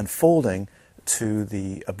unfolding to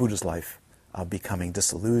the Buddha's life, of becoming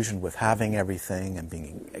disillusioned with having everything and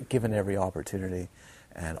being given every opportunity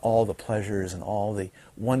and all the pleasures and all the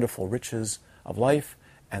wonderful riches of life,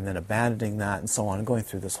 and then abandoning that and so on, and going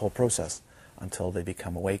through this whole process until they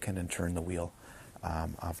become awakened and turn the wheel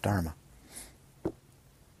of Dharma.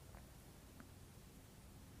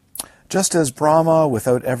 Just as Brahma,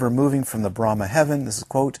 without ever moving from the Brahma heaven, this is a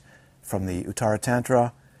quote from the Uttara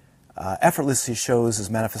Tantra, effortlessly shows his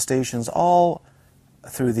manifestations all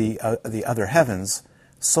through the other heavens,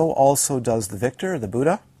 so also does the victor, the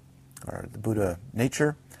Buddha, or the Buddha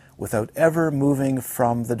nature, without ever moving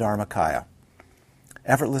from the Dharmakaya.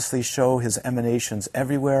 Effortlessly show his emanations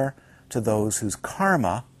everywhere to those whose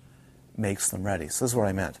karma makes them ready. So this is what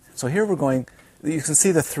I meant. So here we're going, you can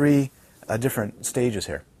see the three different stages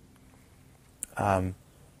here.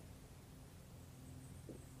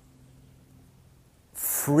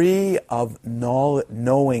 Free of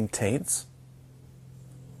knowing taints.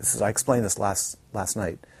 I explained this last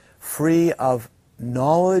night. Free of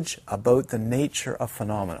knowledge about the nature of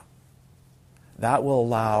phenomena. That will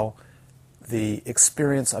allow the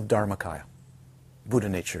experience of Dharmakaya, Buddha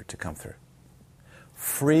nature, to come through.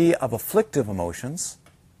 Free of afflictive emotions,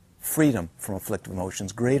 freedom from afflictive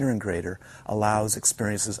emotions, greater and greater, allows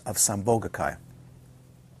experiences of Sambhogakaya.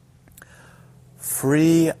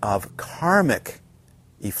 free of karmic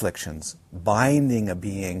afflictions, binding a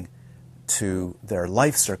being to their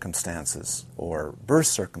life circumstances or birth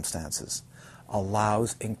circumstances,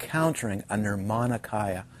 allows encountering a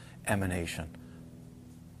nirmanakaya emanation.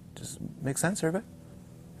 Does it make sense, everybody?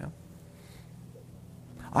 Yeah.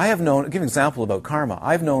 I have known, give an example about karma.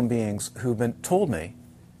 I've known beings who've told me,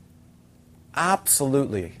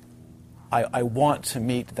 absolutely, I want to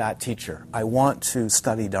meet that teacher. I want to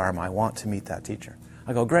study Dharma. I want to meet that teacher.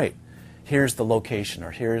 I go, great. Here's the location,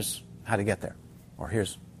 or here's how to get there, or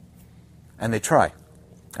here's... And they try.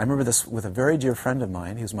 I remember this with a very dear friend of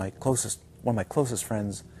mine. He was one of my closest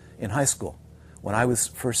friends in high school. When I was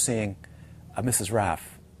first seeing Mrs.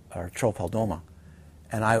 Raff, or Chopal Doma,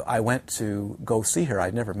 and I went to go see her.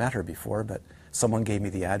 I'd never met her before, but someone gave me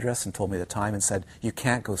the address and told me the time and said, you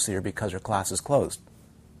can't go see her because her class is closed.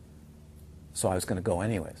 So I was going to go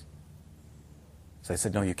anyways. So I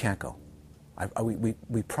said, no, you can't go.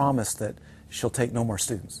 We promised that she'll take no more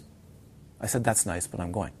students. I said, that's nice, but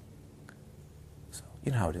I'm going. So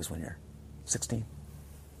you know how it is when you're 16.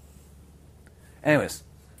 Anyways,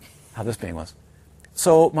 how this being was.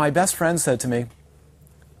 So my best friend said to me,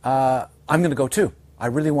 I'm going to go too. I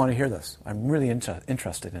really want to hear this. I'm really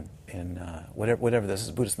interested in whatever this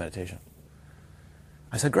is, Buddhist meditation.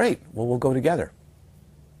 I said, great. Well, we'll go together.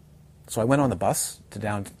 So I went on the bus to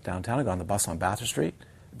downtown. I got on the bus on Bathurst Street,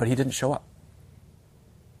 but he didn't show up.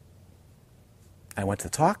 I went to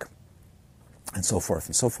the talk, and so forth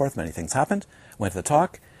and so forth. Many things happened. Went to the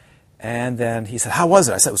talk, and then he said, how was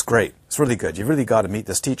it? I said, it was great. It's really good. You've really got to meet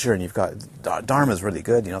this teacher, and you've got... Dharma's really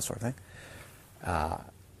good, sort of thing.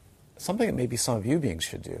 Something that maybe some of you beings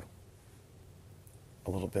should do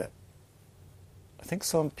a little bit. I think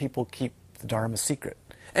some people keep the Dharma secret.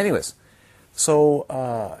 Anyways,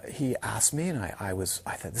 so he asked me, and I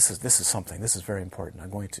thought, this is something. This is very important. I'm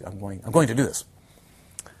going to do this.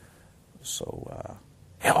 So,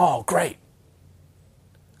 yeah, oh, great.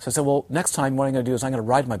 So I said, well, next time what I'm going to do is I'm going to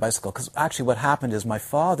ride my bicycle, because actually what happened is my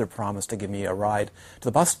father promised to give me a ride to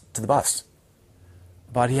the bus.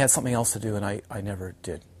 But he had something else to do, and I never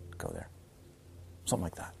did go there. Something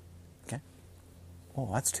like that. Okay? Oh,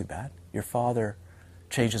 that's too bad. Your father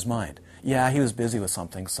changed his mind. Yeah, he was busy with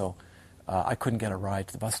something, so I couldn't get a ride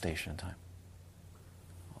to the bus station in time.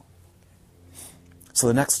 So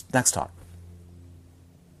the next talk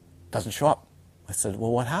doesn't show up. I said,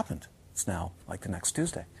 well, what happened? It's now like the next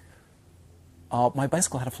Tuesday. My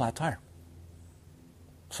bicycle had a flat tire,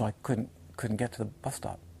 so I couldn't get to the bus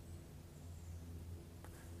stop.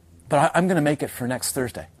 But I'm going to make it for next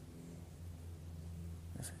Thursday.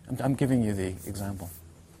 I'm giving you the example.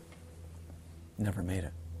 Never made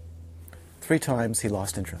it. 3 times he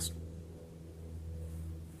lost interest.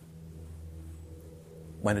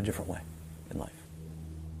 Went a different way in life.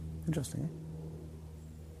 Interesting, eh?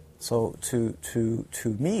 So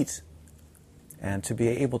to meet and to be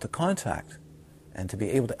able to contact and to be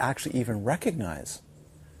able to actually even recognize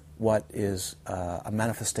what is a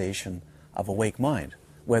manifestation of awake mind,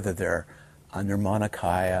 whether they're a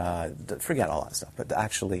nirmanakaya, forget all that stuff, but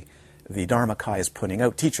actually the Dharmakaya is putting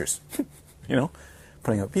out teachers,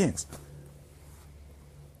 putting out beings.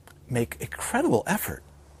 Make incredible effort,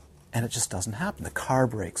 and it just doesn't happen. The car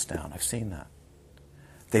breaks down. I've seen that.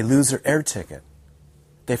 They lose their air ticket.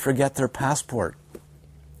 They forget their passport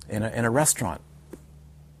in a restaurant.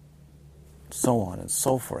 So on and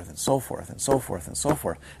so forth and so forth and so forth and so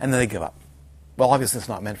forth. And then they give up. Well, obviously it's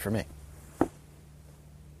not meant for me.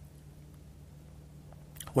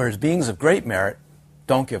 Whereas beings of great merit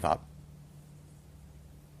don't give up.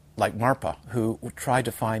 Like Marpa, who tried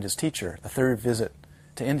to find his teacher, the 3rd visit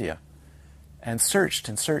to India, and searched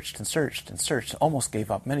and searched and searched and searched, almost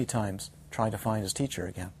gave up many times trying to find his teacher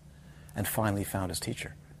again, and finally found his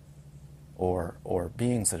teacher. Or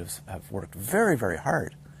beings that have worked very, very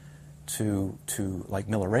hard to like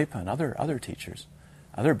Milarepa and other teachers,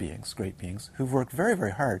 other beings, great beings, who've worked very,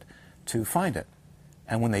 very hard to find it.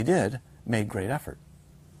 And when they did, made great effort.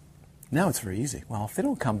 Now it's very easy. Well, if they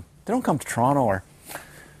don't come to Toronto or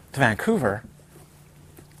to Vancouver,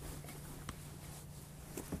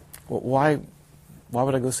 well, why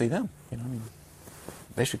would I go see them?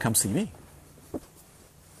 They should come see me.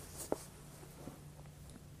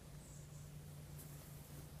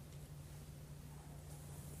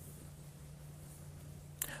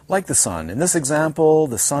 Like the sun. In this example,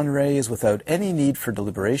 the sun rays without any need for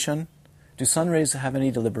deliberation. Do sun rays have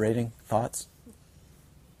any deliberating thoughts?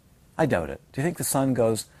 I doubt it. Do you think the sun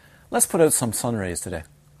goes, let's put out some sun rays today?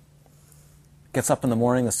 Gets up in the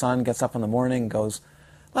morning, the sun gets up in the morning, goes,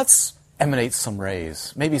 let's emanate some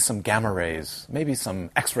rays, maybe some gamma rays, maybe some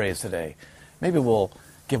X-rays today. Maybe we'll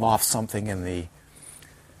give off something in the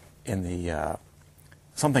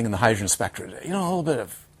something in the hydrogen spectrum. A little bit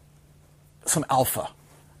of some alpha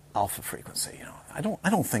frequency. I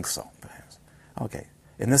don't think so. Okay.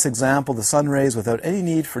 In this example, the sun rays, without any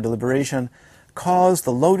need for deliberation, cause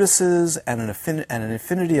the lotuses and an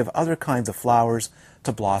infinity of other kinds of flowers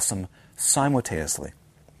to blossom simultaneously.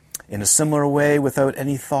 In a similar way, without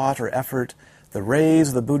any thought or effort, the rays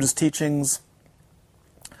of the Buddha's teachings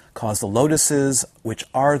cause the lotuses, which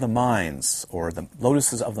are the minds, or the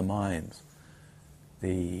lotuses of the minds,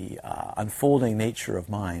 the unfolding nature of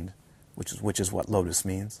mind, which is what lotus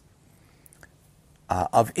means,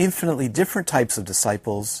 of infinitely different types of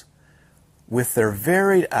disciples with their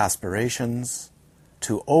varied aspirations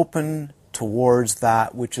to open towards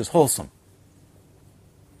that which is wholesome.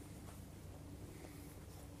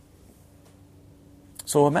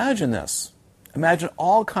 So imagine this. Imagine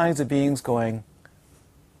all kinds of beings going,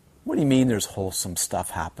 what do you mean there's wholesome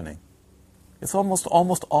stuff happening? It's almost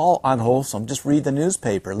all unwholesome. Just read the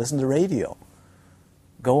newspaper, listen to radio.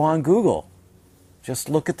 Go on Google. Just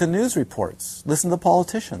look at the news reports. Listen to the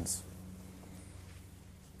politicians.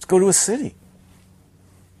 Let's go to a city.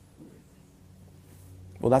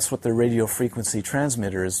 Well, that's what the radio frequency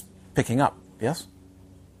transmitter is picking up, yes?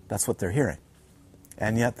 That's what they're hearing.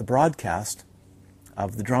 And yet the broadcast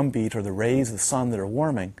of the drumbeat or the rays of the sun that are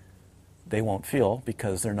warming, they won't feel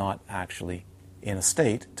because they're not actually in a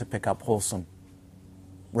state to pick up wholesome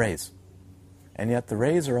rays. And yet the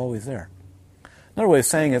rays are always there. Another way of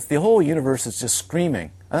saying it, the whole universe is just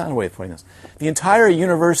screaming. Another way of putting this. The entire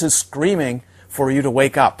universe is screaming for you to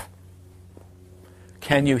wake up.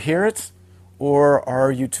 Can you hear it? Or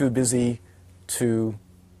are you too busy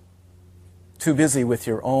with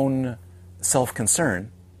your own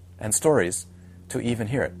self-concern and stories to even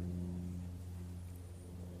hear it?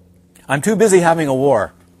 I'm too busy having a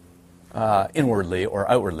war, inwardly or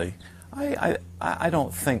outwardly. I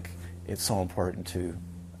don't think it's so important to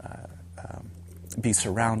be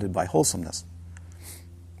surrounded by wholesomeness.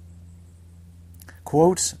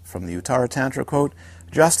 Quote from the Uttara Tantra, quote,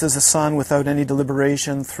 just as the sun without any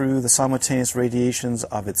deliberation through the simultaneous radiations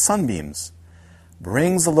of its sunbeams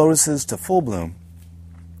brings the lotuses to full bloom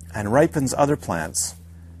and ripens other plants,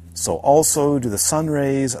 so also do the sun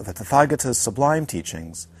rays of the Tathagata's sublime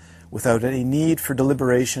teachings, without any need for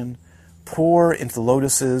deliberation, pour into the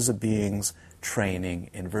lotuses of beings training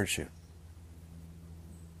in virtue.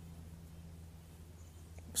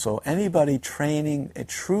 So anybody training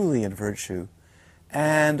truly in virtue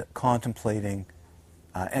and contemplating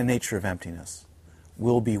a nature of emptiness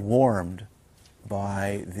will be warmed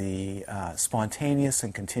by the spontaneous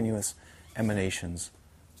and continuous emanations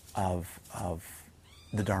of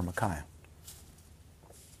the Dharmakaya.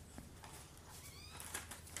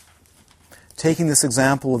 Taking this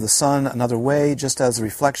example of the sun another way, just as the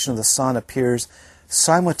reflection of the sun appears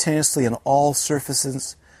simultaneously on all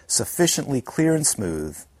surfaces, sufficiently clear and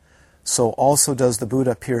smooth, so also does the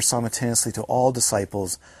Buddha appear simultaneously to all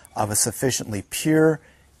disciples of a sufficiently pure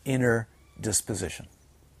inner disposition.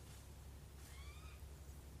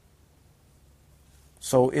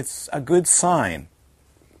 So it's a good sign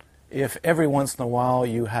if every once in a while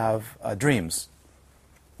you have dreams,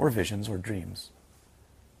 or visions, or dreams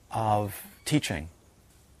of teaching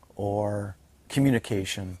or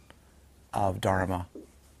communication of Dharma.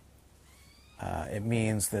 It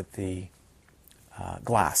means that the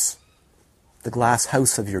glass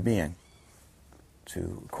house of your being,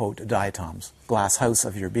 to quote diatoms, glass house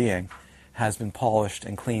of your being has been polished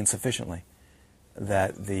and cleaned sufficiently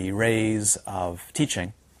that the rays of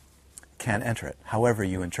teaching can enter it, however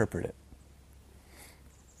you interpret it.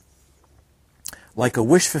 Like a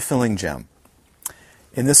wish-fulfilling gem.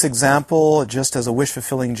 In this example, just as a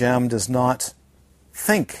wish-fulfilling gem does not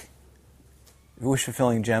think,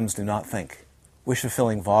 wish-fulfilling gems do not think.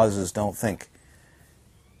 Wish-fulfilling vases don't think.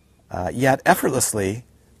 Yet effortlessly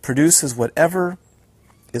produces whatever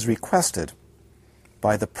is requested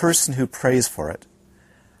by the person who prays for it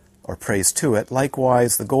or prays to it.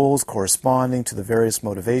 Likewise, the goals corresponding to the various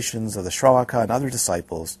motivations of the Shravaka and other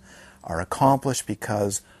disciples are accomplished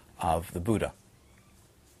because of the Buddha.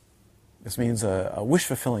 This means a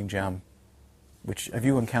wish-fulfilling gem, which, have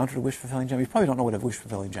you encountered a wish-fulfilling gem? You probably don't know what a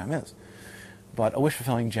wish-fulfilling gem is. But a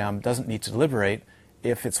wish-fulfilling gem doesn't need to deliberate.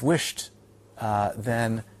 If it's wished,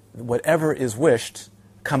 then whatever is wished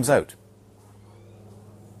comes out.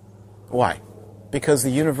 Why? Because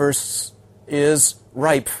the universe is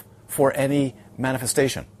ripe for any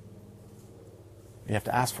manifestation. You have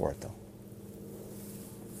to ask for it, though.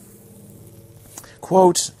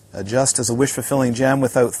 Quote, just as a wish-fulfilling gem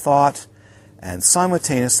without thought and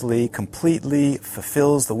simultaneously completely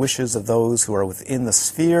fulfills the wishes of those who are within the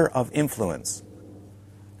sphere of influence.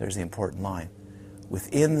 There's the important line.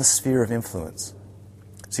 Within the sphere of influence.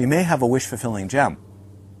 So you may have a wish-fulfilling gem,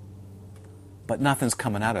 but nothing's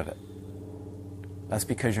coming out of it. That's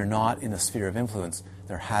because you're not in the sphere of influence.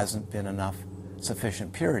 There hasn't been enough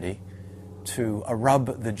sufficient purity to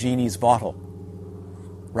rub the genie's bottle,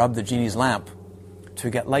 rub the genie's lamp to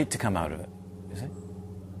get light to come out of it. You see?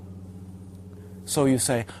 So you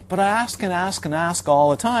say, but I ask and ask and ask all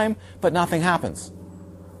the time, but nothing happens.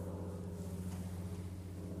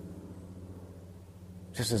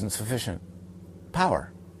 Just isn't sufficient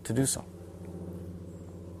power to do so.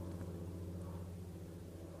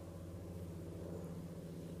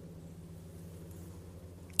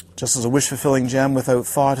 Just as a wish-fulfilling gem without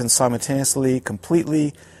thought and simultaneously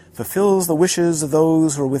completely fulfills the wishes of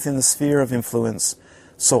those who are within the sphere of influence,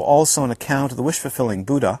 so also on account of the wish-fulfilling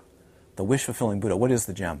Buddha, what is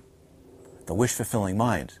the gem? The wish-fulfilling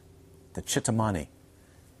mind, the Chittamani.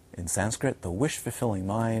 In Sanskrit, the wish-fulfilling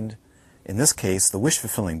mind, in this case, the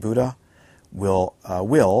wish-fulfilling Buddha, will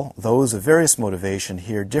those of various motivation,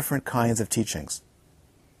 hear different kinds of teachings.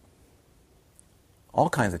 All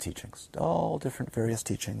kinds of teachings, all different various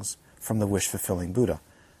teachings from the wish-fulfilling Buddha.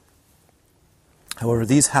 However,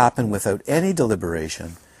 these happen without any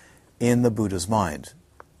deliberation in the Buddha's mind.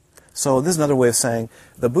 So this is another way of saying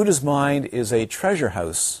the Buddha's mind is a treasure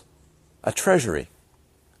house, a treasury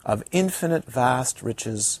of infinite vast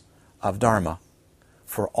riches of Dharma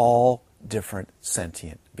for all different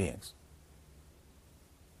sentient beings.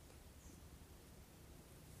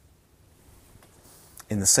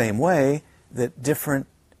 In the same way that different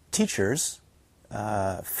teachers,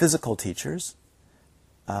 physical teachers,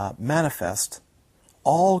 manifest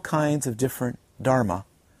all kinds of different Dharma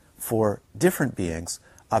for different beings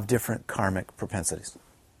of different karmic propensities.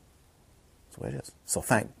 That's the way it is. So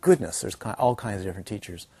thank goodness there's all kinds of different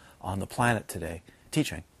teachers on the planet today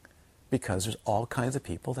teaching, because there's all kinds of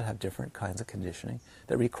people that have different kinds of conditioning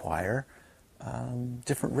that require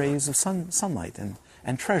different rays of sunlight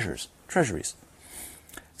and treasuries.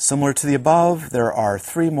 Similar to the above, there are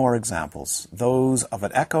three more examples. Those of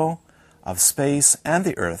an echo, of space, and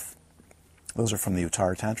the earth. Those are from the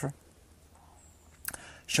Uttara Tantra.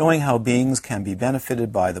 Showing how beings can be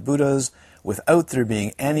benefited by the Buddhas without there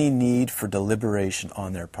being any need for deliberation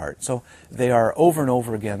on their part. So they are over and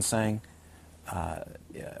over again saying,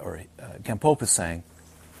 Gampopa is saying,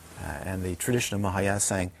 and the tradition of Mahayana is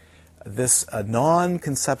saying, this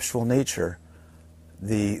non-conceptual nature,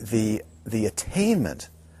 the attainment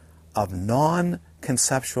of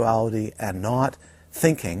non-conceptuality and not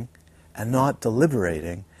thinking and not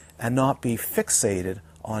deliberating and not be fixated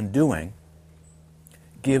on doing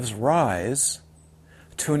gives rise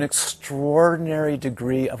to an extraordinary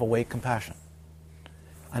degree of awake compassion.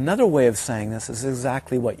 Another way of saying this is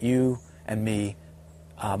exactly what you and me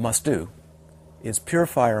must do, is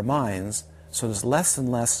purify our minds so there's less and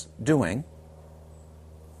less doing,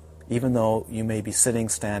 even though you may be sitting,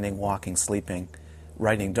 standing, walking, sleeping,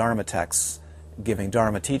 writing Dharma texts, giving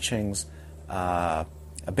Dharma teachings,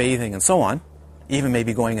 bathing and so on, even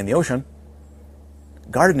maybe going in the ocean,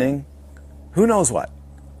 gardening, who knows what.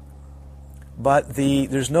 But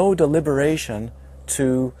there's no deliberation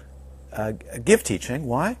to give teaching.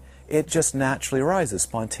 Why? It just naturally arises,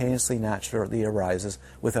 spontaneously, naturally arises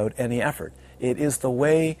without any effort. It is the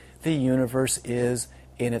way the universe is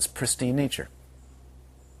in its pristine nature.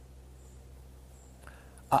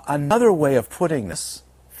 Another way of putting this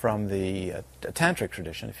from the Tantric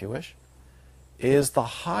tradition, if you wish, is the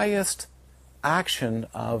highest action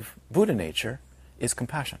of Buddha nature is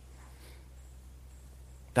compassion.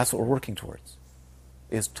 That's what we're working towards,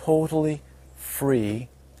 is totally free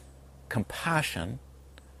compassion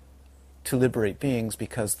to liberate beings,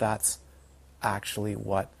 because that's actually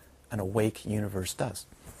what an awake universe does.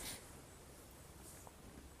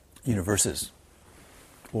 Universes,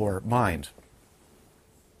 or mind.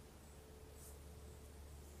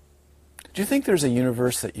 Do you think there's a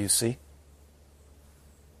universe that you see?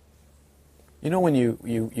 You know when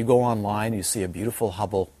you go online, you see a beautiful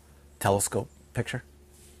Hubble telescope picture?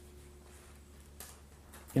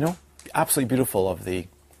 You know, absolutely beautiful, of the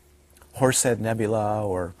Horsehead Nebula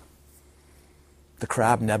or the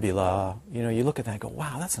Crab Nebula. You know, you look at that and go,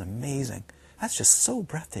 wow, that's amazing. That's just so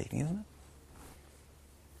breathtaking, isn't it?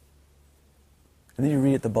 And then you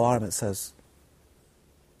read at the bottom, it says,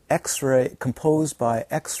 X-ray, composed by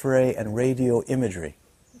X-ray and radio imagery,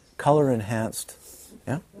 color enhanced.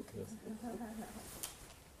 Yeah?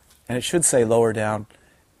 And it should say lower down,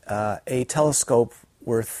 a telescope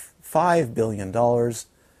worth $5 billion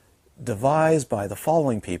devised by the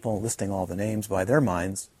following people, listing all the names by their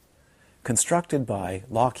minds, constructed by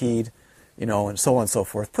Lockheed, and so on and so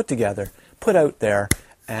forth, put together, put out there,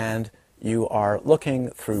 and you are looking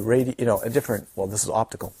through a different, well, this is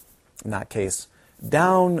optical in that case,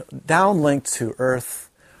 downlinked to Earth,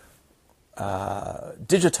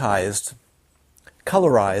 digitized,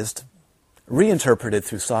 colorized, reinterpreted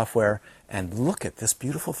through software, and look at this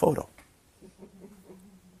beautiful photo.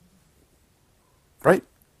 Right?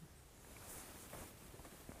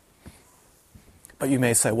 But you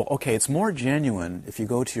may say, well, okay, it's more genuine if you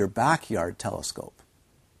go to your backyard telescope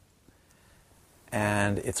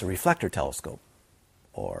and it's a reflector telescope,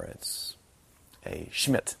 or it's a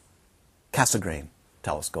Schmidt Cassegrain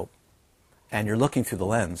telescope, and you're looking through the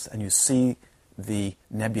lens and you see the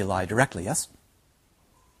nebulae directly, yes?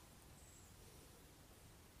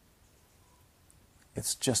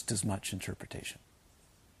 It's just as much interpretation.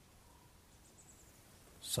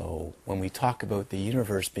 So when we talk about the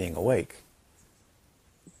universe being awake,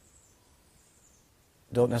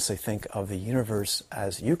 don't necessarily think of the universe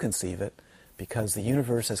as you conceive it, because the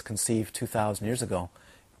universe as conceived 2,000 years ago,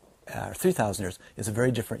 or 3,000 years, is a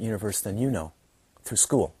very different universe than you know, through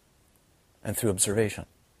school and through observation.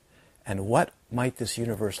 And what might this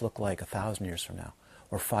universe look like 1,000 years from now,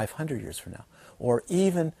 or 500 years from now, or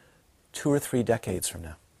even 2 or 3 decades from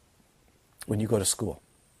now, when you go to school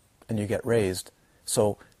and you get raised?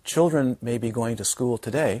 So children may be going to school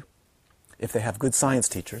today, if they have good science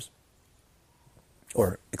teachers,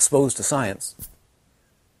 or exposed to science,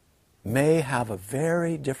 may have a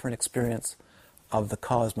very different experience of the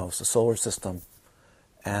cosmos, the solar system,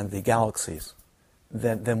 and the galaxies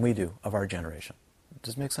than we do of our generation.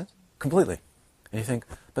 Does it make sense? Completely. And you think,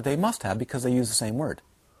 but they must have, because they use the same word.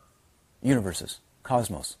 Universes,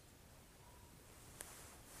 cosmos.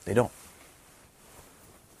 They don't.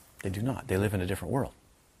 They do not. They live in a different world.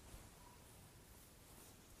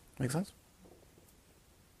 Make sense?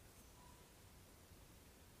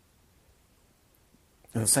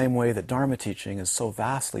 In the same way that Dharma teaching is so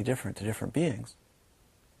vastly different to different beings,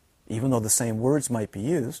 even though the same words might be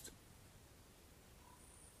used,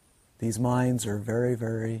 these minds are very,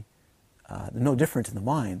 very, no different in the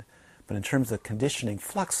mind, but in terms of conditioning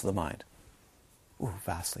flux of the mind,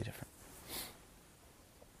 vastly different.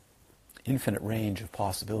 Infinite range of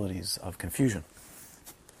possibilities of confusion.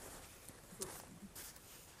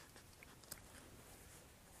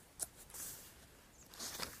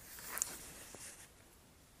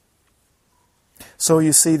 So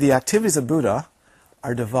you see, the activities of Buddha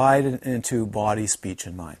are divided into body, speech,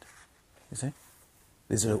 and mind. You see?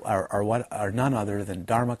 These are what are none other than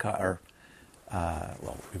Dharmakaya,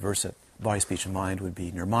 reverse it. Body, speech, and mind would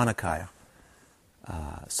be Nirmanakaya,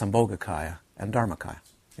 Sambhogakaya, and Dharmakaya.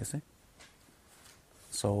 You see?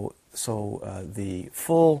 So the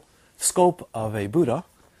full scope of a Buddha,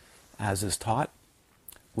 as is taught,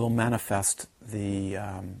 will manifest the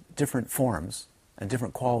different forms and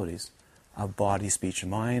different qualities of body, speech, and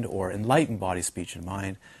mind, or enlightened body, speech, and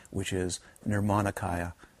mind, which is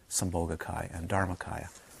Nirmanakaya, Sambhogakaya, and Dharmakaya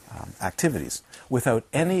activities, without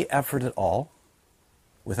any effort at all,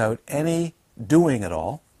 without any doing at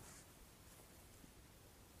all,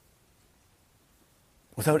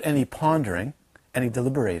 without any pondering, any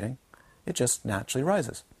deliberating. It just naturally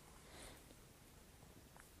rises.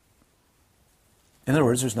 In other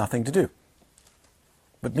words, there's nothing to do.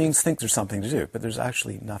 But beings think there's something to do, but there's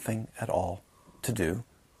actually nothing at all to do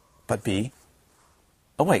but be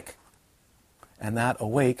awake. And that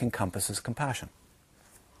awake encompasses compassion.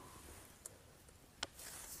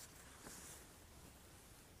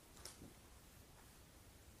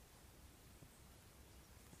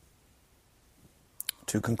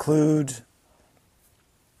 To conclude,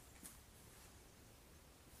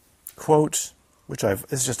 quote,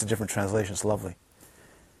 it's just a different translation, it's lovely.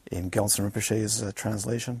 In Gyaltsen Rinpoche's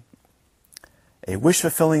translation, a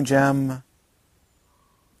wish-fulfilling gem,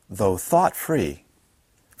 though thought-free,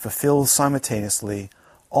 fulfills simultaneously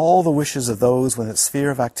all the wishes of those within its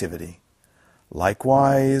sphere of activity.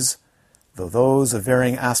 Likewise, though those of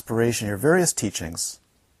varying aspiration hear various teachings,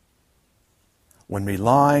 when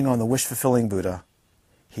relying on the wish-fulfilling Buddha,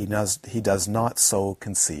 he does not so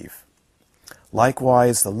conceive.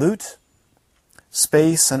 Likewise, the lute,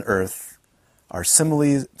 space, and earth are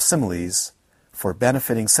similes for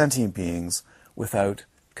benefiting sentient beings without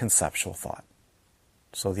conceptual thought.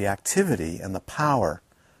 So the activity and the power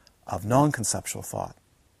of non-conceptual thought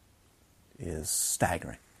is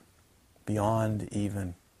staggering, beyond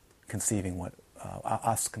even conceiving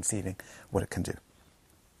us conceiving what it can do.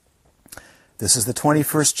 This is the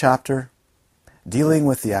 21st chapter, dealing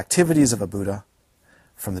with the activities of a Buddha,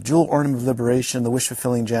 from the Jewel Ornament of Liberation, the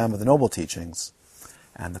wish-fulfilling gem of the Noble Teachings,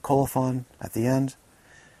 and the colophon at the end.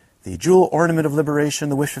 The Jewel Ornament of Liberation,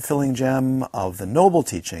 the wish-fulfilling gem of the Noble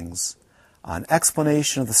Teachings, an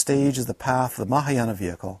explanation of the stage of the path of the Mahayana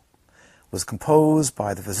vehicle, was composed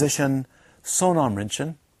by the physician Sonam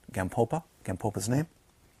Rinchen, Gampopa, Gampopa's name,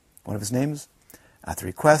 one of his names, at the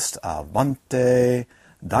request of Bhante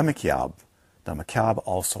Dharmakyab. Dharmakyab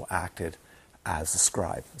also acted as the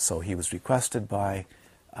scribe. So he was requested by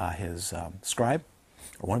his scribe,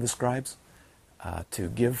 or one of his scribes, to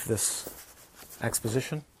give this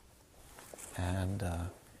exposition, and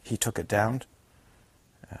he took it down.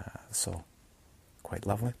 So quite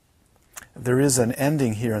lovely. There is an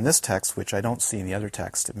ending here in this text, which I don't see in the other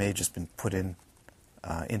text. It may have just been put in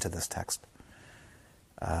into this text.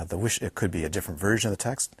 It could be a different version of the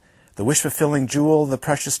text. The wish-fulfilling jewel, the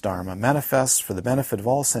precious Dharma, manifests for the benefit of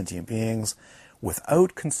all sentient beings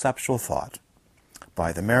without conceptual thought.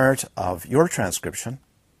 By the merit of your transcription,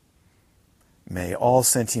 may all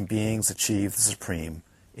sentient beings achieve the supreme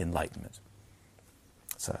enlightenment.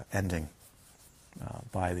 It's an ending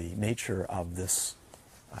by the nature of this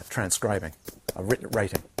transcribing,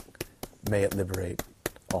 writing. May it liberate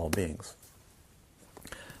all beings.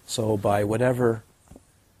 So by whatever,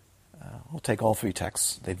 I'll take all three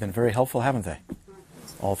texts. They've been very helpful, haven't they?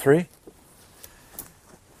 All three?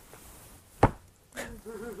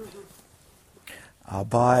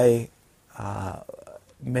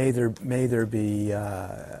 May there be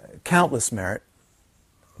countless merit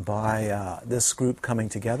by this group coming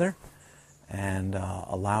together and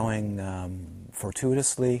allowing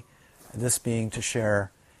fortuitously this being to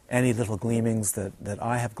share any little gleamings that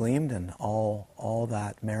I have gleamed, and all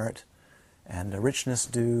that merit and the richness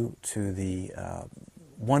due to the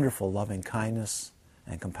wonderful loving kindness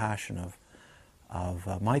and compassion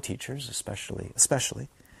of my teachers, especially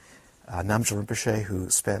Namgyal Rinpoche, who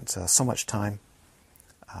spent so much time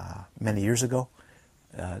many years ago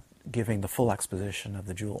giving the full exposition of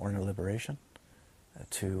the Jewel Ornament of Liberation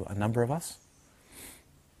to a number of us.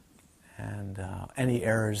 And any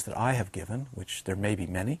errors that I have given, which there may be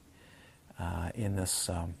many in this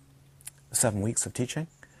 7 weeks of teaching,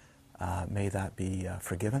 may that be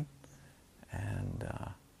forgiven. And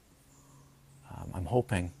I'm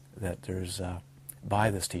hoping that there's,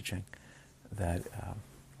 by this teaching, that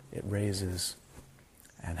it raises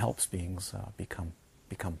and helps beings become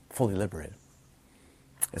fully liberated.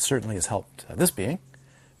 It certainly has helped this being,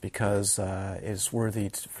 because it's worthy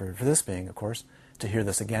for this being, of course, to hear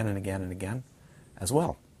this again and again and again as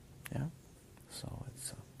well. Yeah? So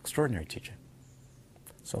it's extraordinary teaching.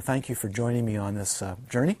 So thank you for joining me on this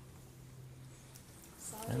journey.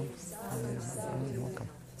 You're welcome.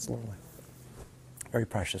 It's lovely. Very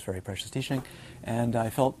precious teaching. And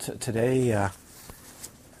I felt today,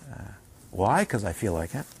 why? Because I feel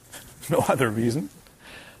like it. No other reason.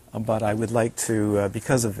 But I would like to,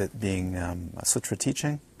 because of it being a sutra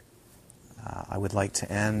teaching, I would like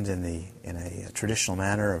to end in a traditional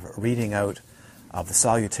manner of reading out of the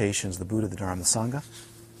salutations of the Buddha, the Dharma, the Sangha.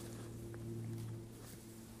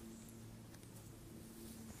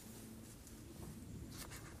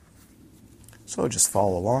 So just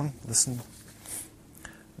follow along, listen.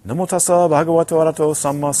 Namo tassa bhagavato arahato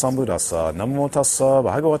samma sambuddhassa. Namo tassa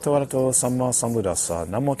bhagavato arahato samma sambuddhassa.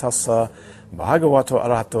 Namo tassa bhagavato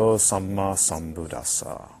arahato samma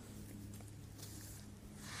sambuddhassa.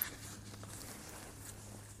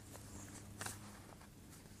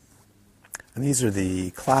 And these are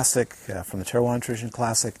the classic, from the Theravada tradition,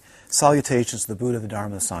 classic salutations to the Buddha, the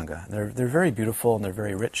Dharma, the Sangha. They're very beautiful and they're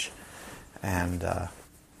very rich. And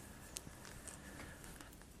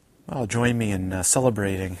join me in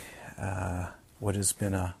celebrating what has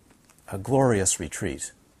been a glorious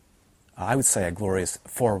retreat. I would say a glorious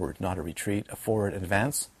forward, not a retreat, a forward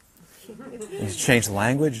advance. You change the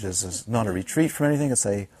language. This is not a retreat from anything, it's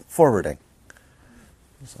a forwarding.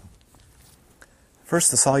 So,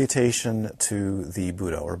 first, the salutation to the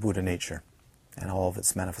Buddha, or Buddha nature, and all of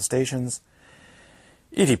its manifestations.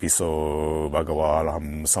 Itipiso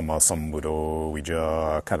bhagavaraham sama sambuddho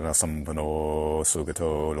vijja karana sampanno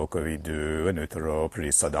sugato lokavidu anutaro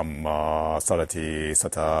prisadhamma sarati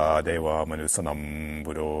sata deva manusanam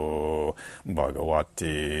buddho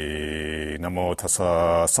bhagavati namo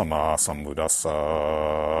tassa sama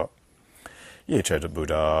sambuddhassa. Ye cha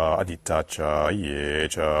Buddha adita cha, ye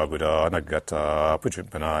cha Buddha nagata,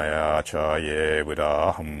 puchimpanaya cha, ye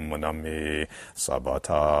Buddha hammanami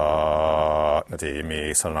sabata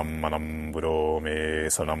natimi salam manam buddho me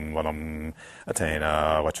salam vanam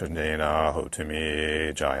atena vachandena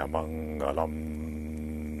hotumi jayamangalam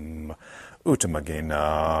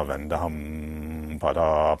uttamagena vandaham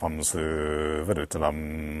pada pamsu vaduttalam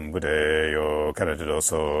buddhayo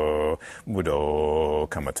karadidoso buddho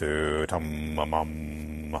kamatu tammamam.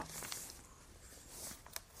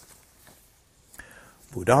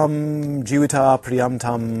 Buddham jivita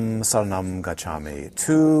priyamtam saranam gacchami.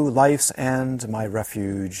 To life's end, my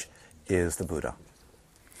refuge is the Buddha.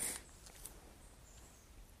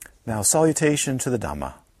 Now, salutation to the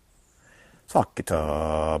Dhamma.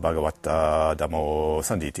 Sakita bhagavata dhammo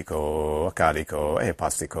sanditiko akariko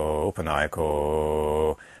epastiko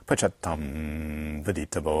upanayako pachattam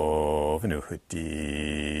viditavo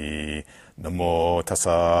vinuhuti namo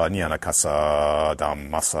tassa nyanakasa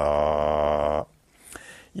dhammasa.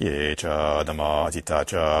 Ye cha dhamma adita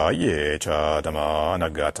cha, ye cha dhamma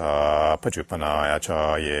anagata, pachupanaya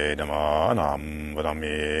cha, ye dhamma anam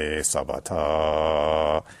vadami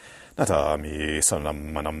sabata. Natami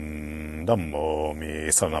saranam manam, dhammo mi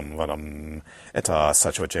saranam vadam, eta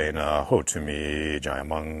sachvajena hotumi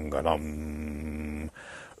jayamangalam.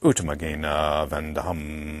 Uttamagena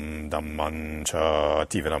vandaham dhamman cha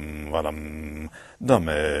tividam vadam,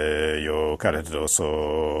 dhamme yo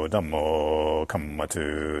karadidoso dhammo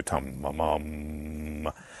kammatu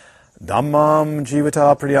tammamam. Dhammam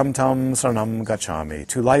jivita priyamtam saranam gacchami.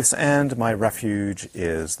 To life's end, my refuge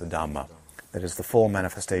is the Dhamma. That is the full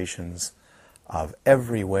manifestations of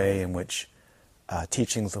every way in which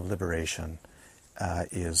teachings of liberation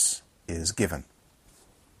is given.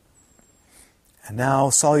 And now,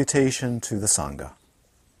 salutation to the Sangha.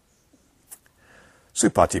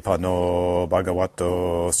 Supatipano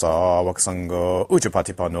bhagavato sāvaka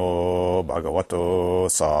Ujjapatipano bhagavato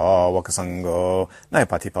sāvaka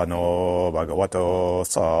Naipatipano bhagavato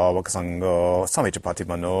sāvaka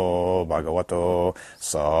Samicapatipano bhagavato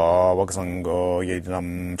sāvaka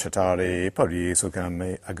Yedinam chatari pari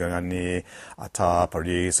sukami agani ata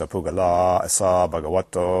pari sapugala asa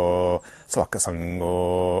bhagavato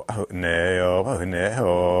Svakasango ahuneyo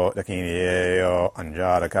dakineyo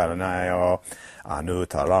anjara karanayo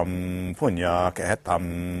Anutaram punya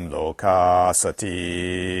ketam loka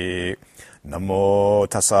sati. Namo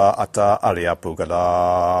tassa atta arya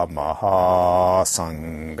pugala maha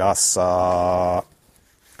sangasa.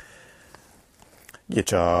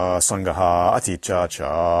 Yecha sangaha aticha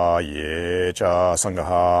cha, yecha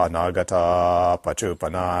sangaha nagata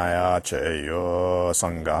pachupanaya cheyo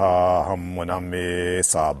sangaha hammunami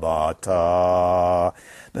sabata.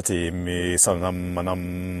 Nati mi saranam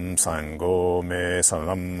manam sango me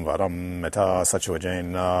saranam varam meta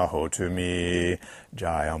sachvajena hotumi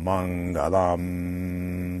jayamangalam.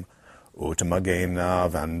 Uttamagena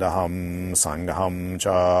vandaham sangaham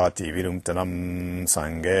cha tivirumtanam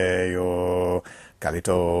sangeyo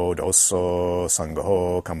kalito doso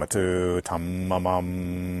sangaho kamatu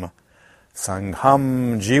tammamam.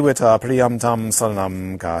 Sangham jivita priyamtam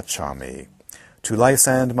saranam gacchami. To life's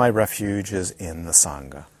end, my refuge is in the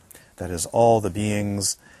Sangha. That is, all the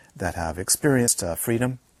beings that have experienced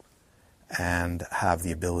freedom and have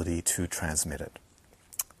the ability to transmit it.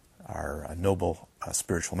 Our noble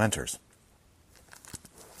spiritual mentors.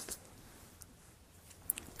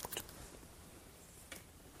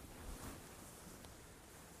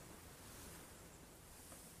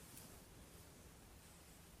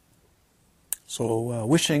 So,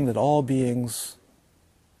 wishing that all beings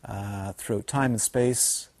throughout time and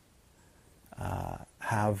space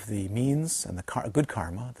have the means and the good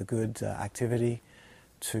karma, the good activity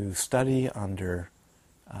to study under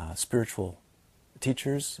spiritual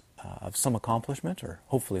teachers of some accomplishment, or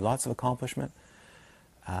hopefully lots of accomplishment,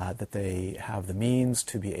 that they have the means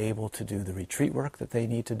to be able to do the retreat work that they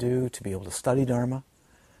need to do, to be able to study Dharma,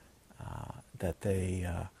 that they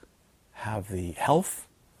have the health,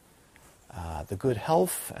 the good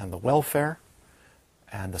health and the welfare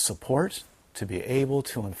and the support to be able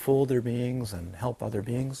to unfold their beings and help other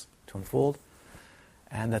beings to unfold,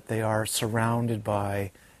 and that they are surrounded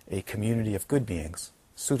by a community of good beings,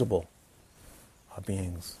 suitable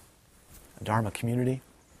beings, a Dharma community,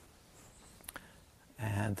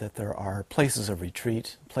 and that there are places of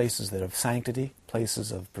retreat, places that have sanctity,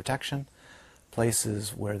 places of protection,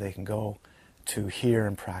 places where they can go to hear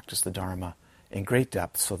and practice the Dharma in great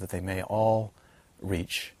depth so that they may all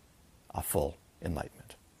reach a full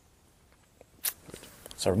enlightenment.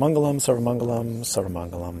 Sarvamangalam, Sarvamangalam,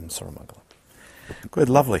 Sarvamangalam, Sarvamangalam. Good,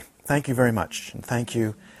 lovely. Thank you very much. And thank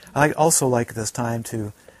you. I'd also like this time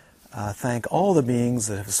to thank all the beings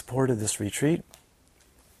that have supported this retreat.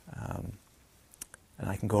 And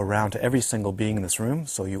I can go around to every single being in this room,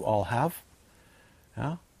 so you all have.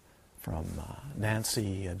 Yeah? From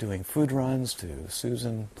Nancy doing food runs, to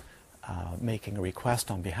Susan making a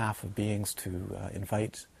request on behalf of beings to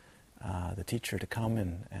invite the teacher to come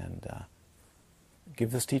and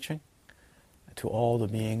give this teaching, to all the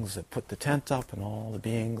beings that put the tent up and all the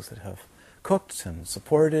beings that have cooked and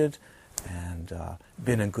supported and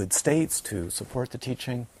been in good states to support the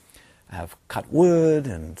teaching, have cut wood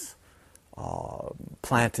and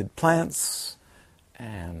planted plants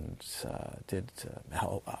and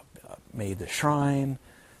made the shrine,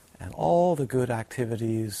 and all the good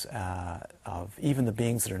activities of even the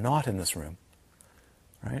beings that are not in this room,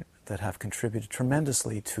 right, that have contributed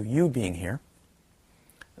tremendously to you being here.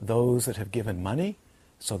 Those that have given money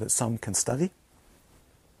so that some can study.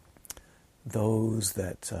 Those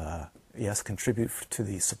that, contribute to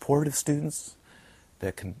the support of students,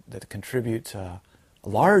 that contribute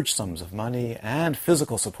large sums of money and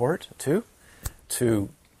physical support too, to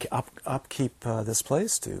upkeep this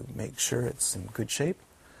place, to make sure it's in good shape.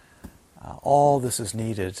 All this is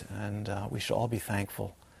needed, and we should all be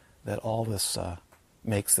thankful that all this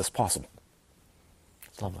makes this possible.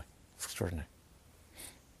 It's lovely. It's extraordinary.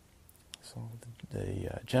 So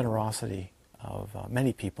the generosity of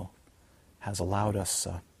many people has allowed us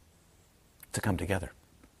to come together.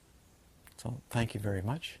 So thank you very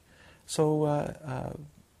much. So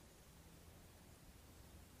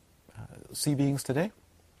sea beings today.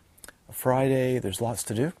 Friday, there's lots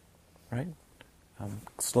to do, right?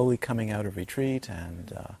 Slowly coming out of retreat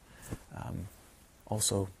and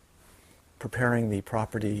also preparing the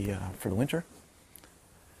property for the winter.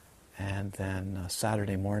 And then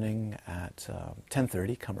Saturday morning at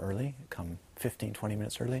 10:30, come early, come 15, 20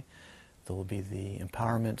 minutes early, there will be the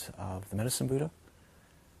empowerment of the Medicine Buddha.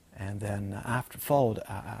 And then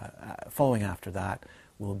following after that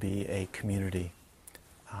will be a community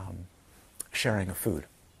sharing of food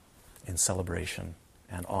in celebration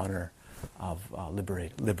and honor of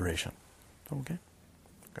liberation. Okay?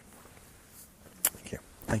 Good. Thank you.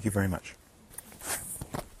 Thank you very much.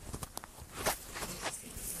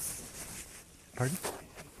 Pardon?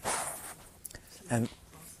 And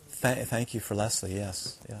thank you for Leslie.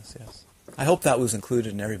 Yes. I hope that was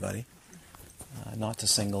included in everybody. Not to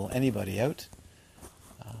single anybody out.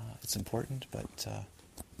 It's important, but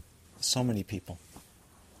so many people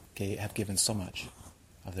have given so much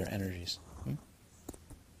of their energies.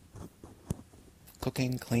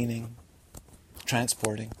 Cooking, cleaning,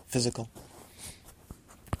 transporting, physical.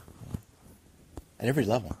 At every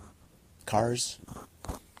level. Cars.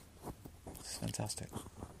 It's fantastic.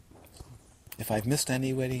 If I've missed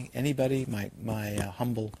anybody, my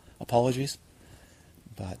humble apologies.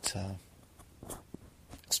 But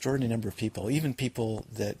extraordinary number of people, even people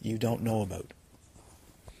that you don't know about.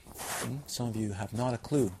 Some of you have not a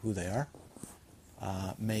clue who they are.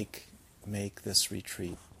 Make this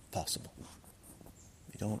retreat possible.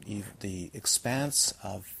 You don't even the expanse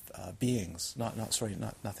of beings.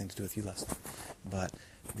 Nothing to do with you, Leslie, but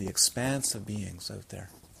the expanse of beings out there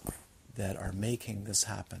that are making this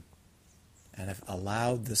happen and have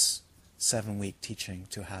allowed this 7-week teaching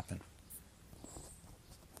to happen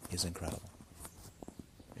is incredible.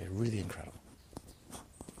 It's really incredible.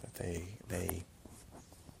 That they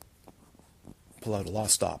pull out a lot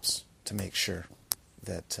of stops to make sure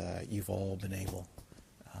that you've all been able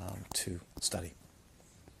to study.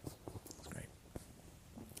 It's great.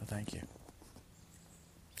 Well, thank you.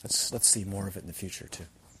 Let's see more of it in the future too.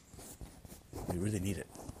 We really need it,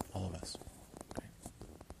 all of us. Okay.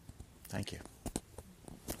 Thank you.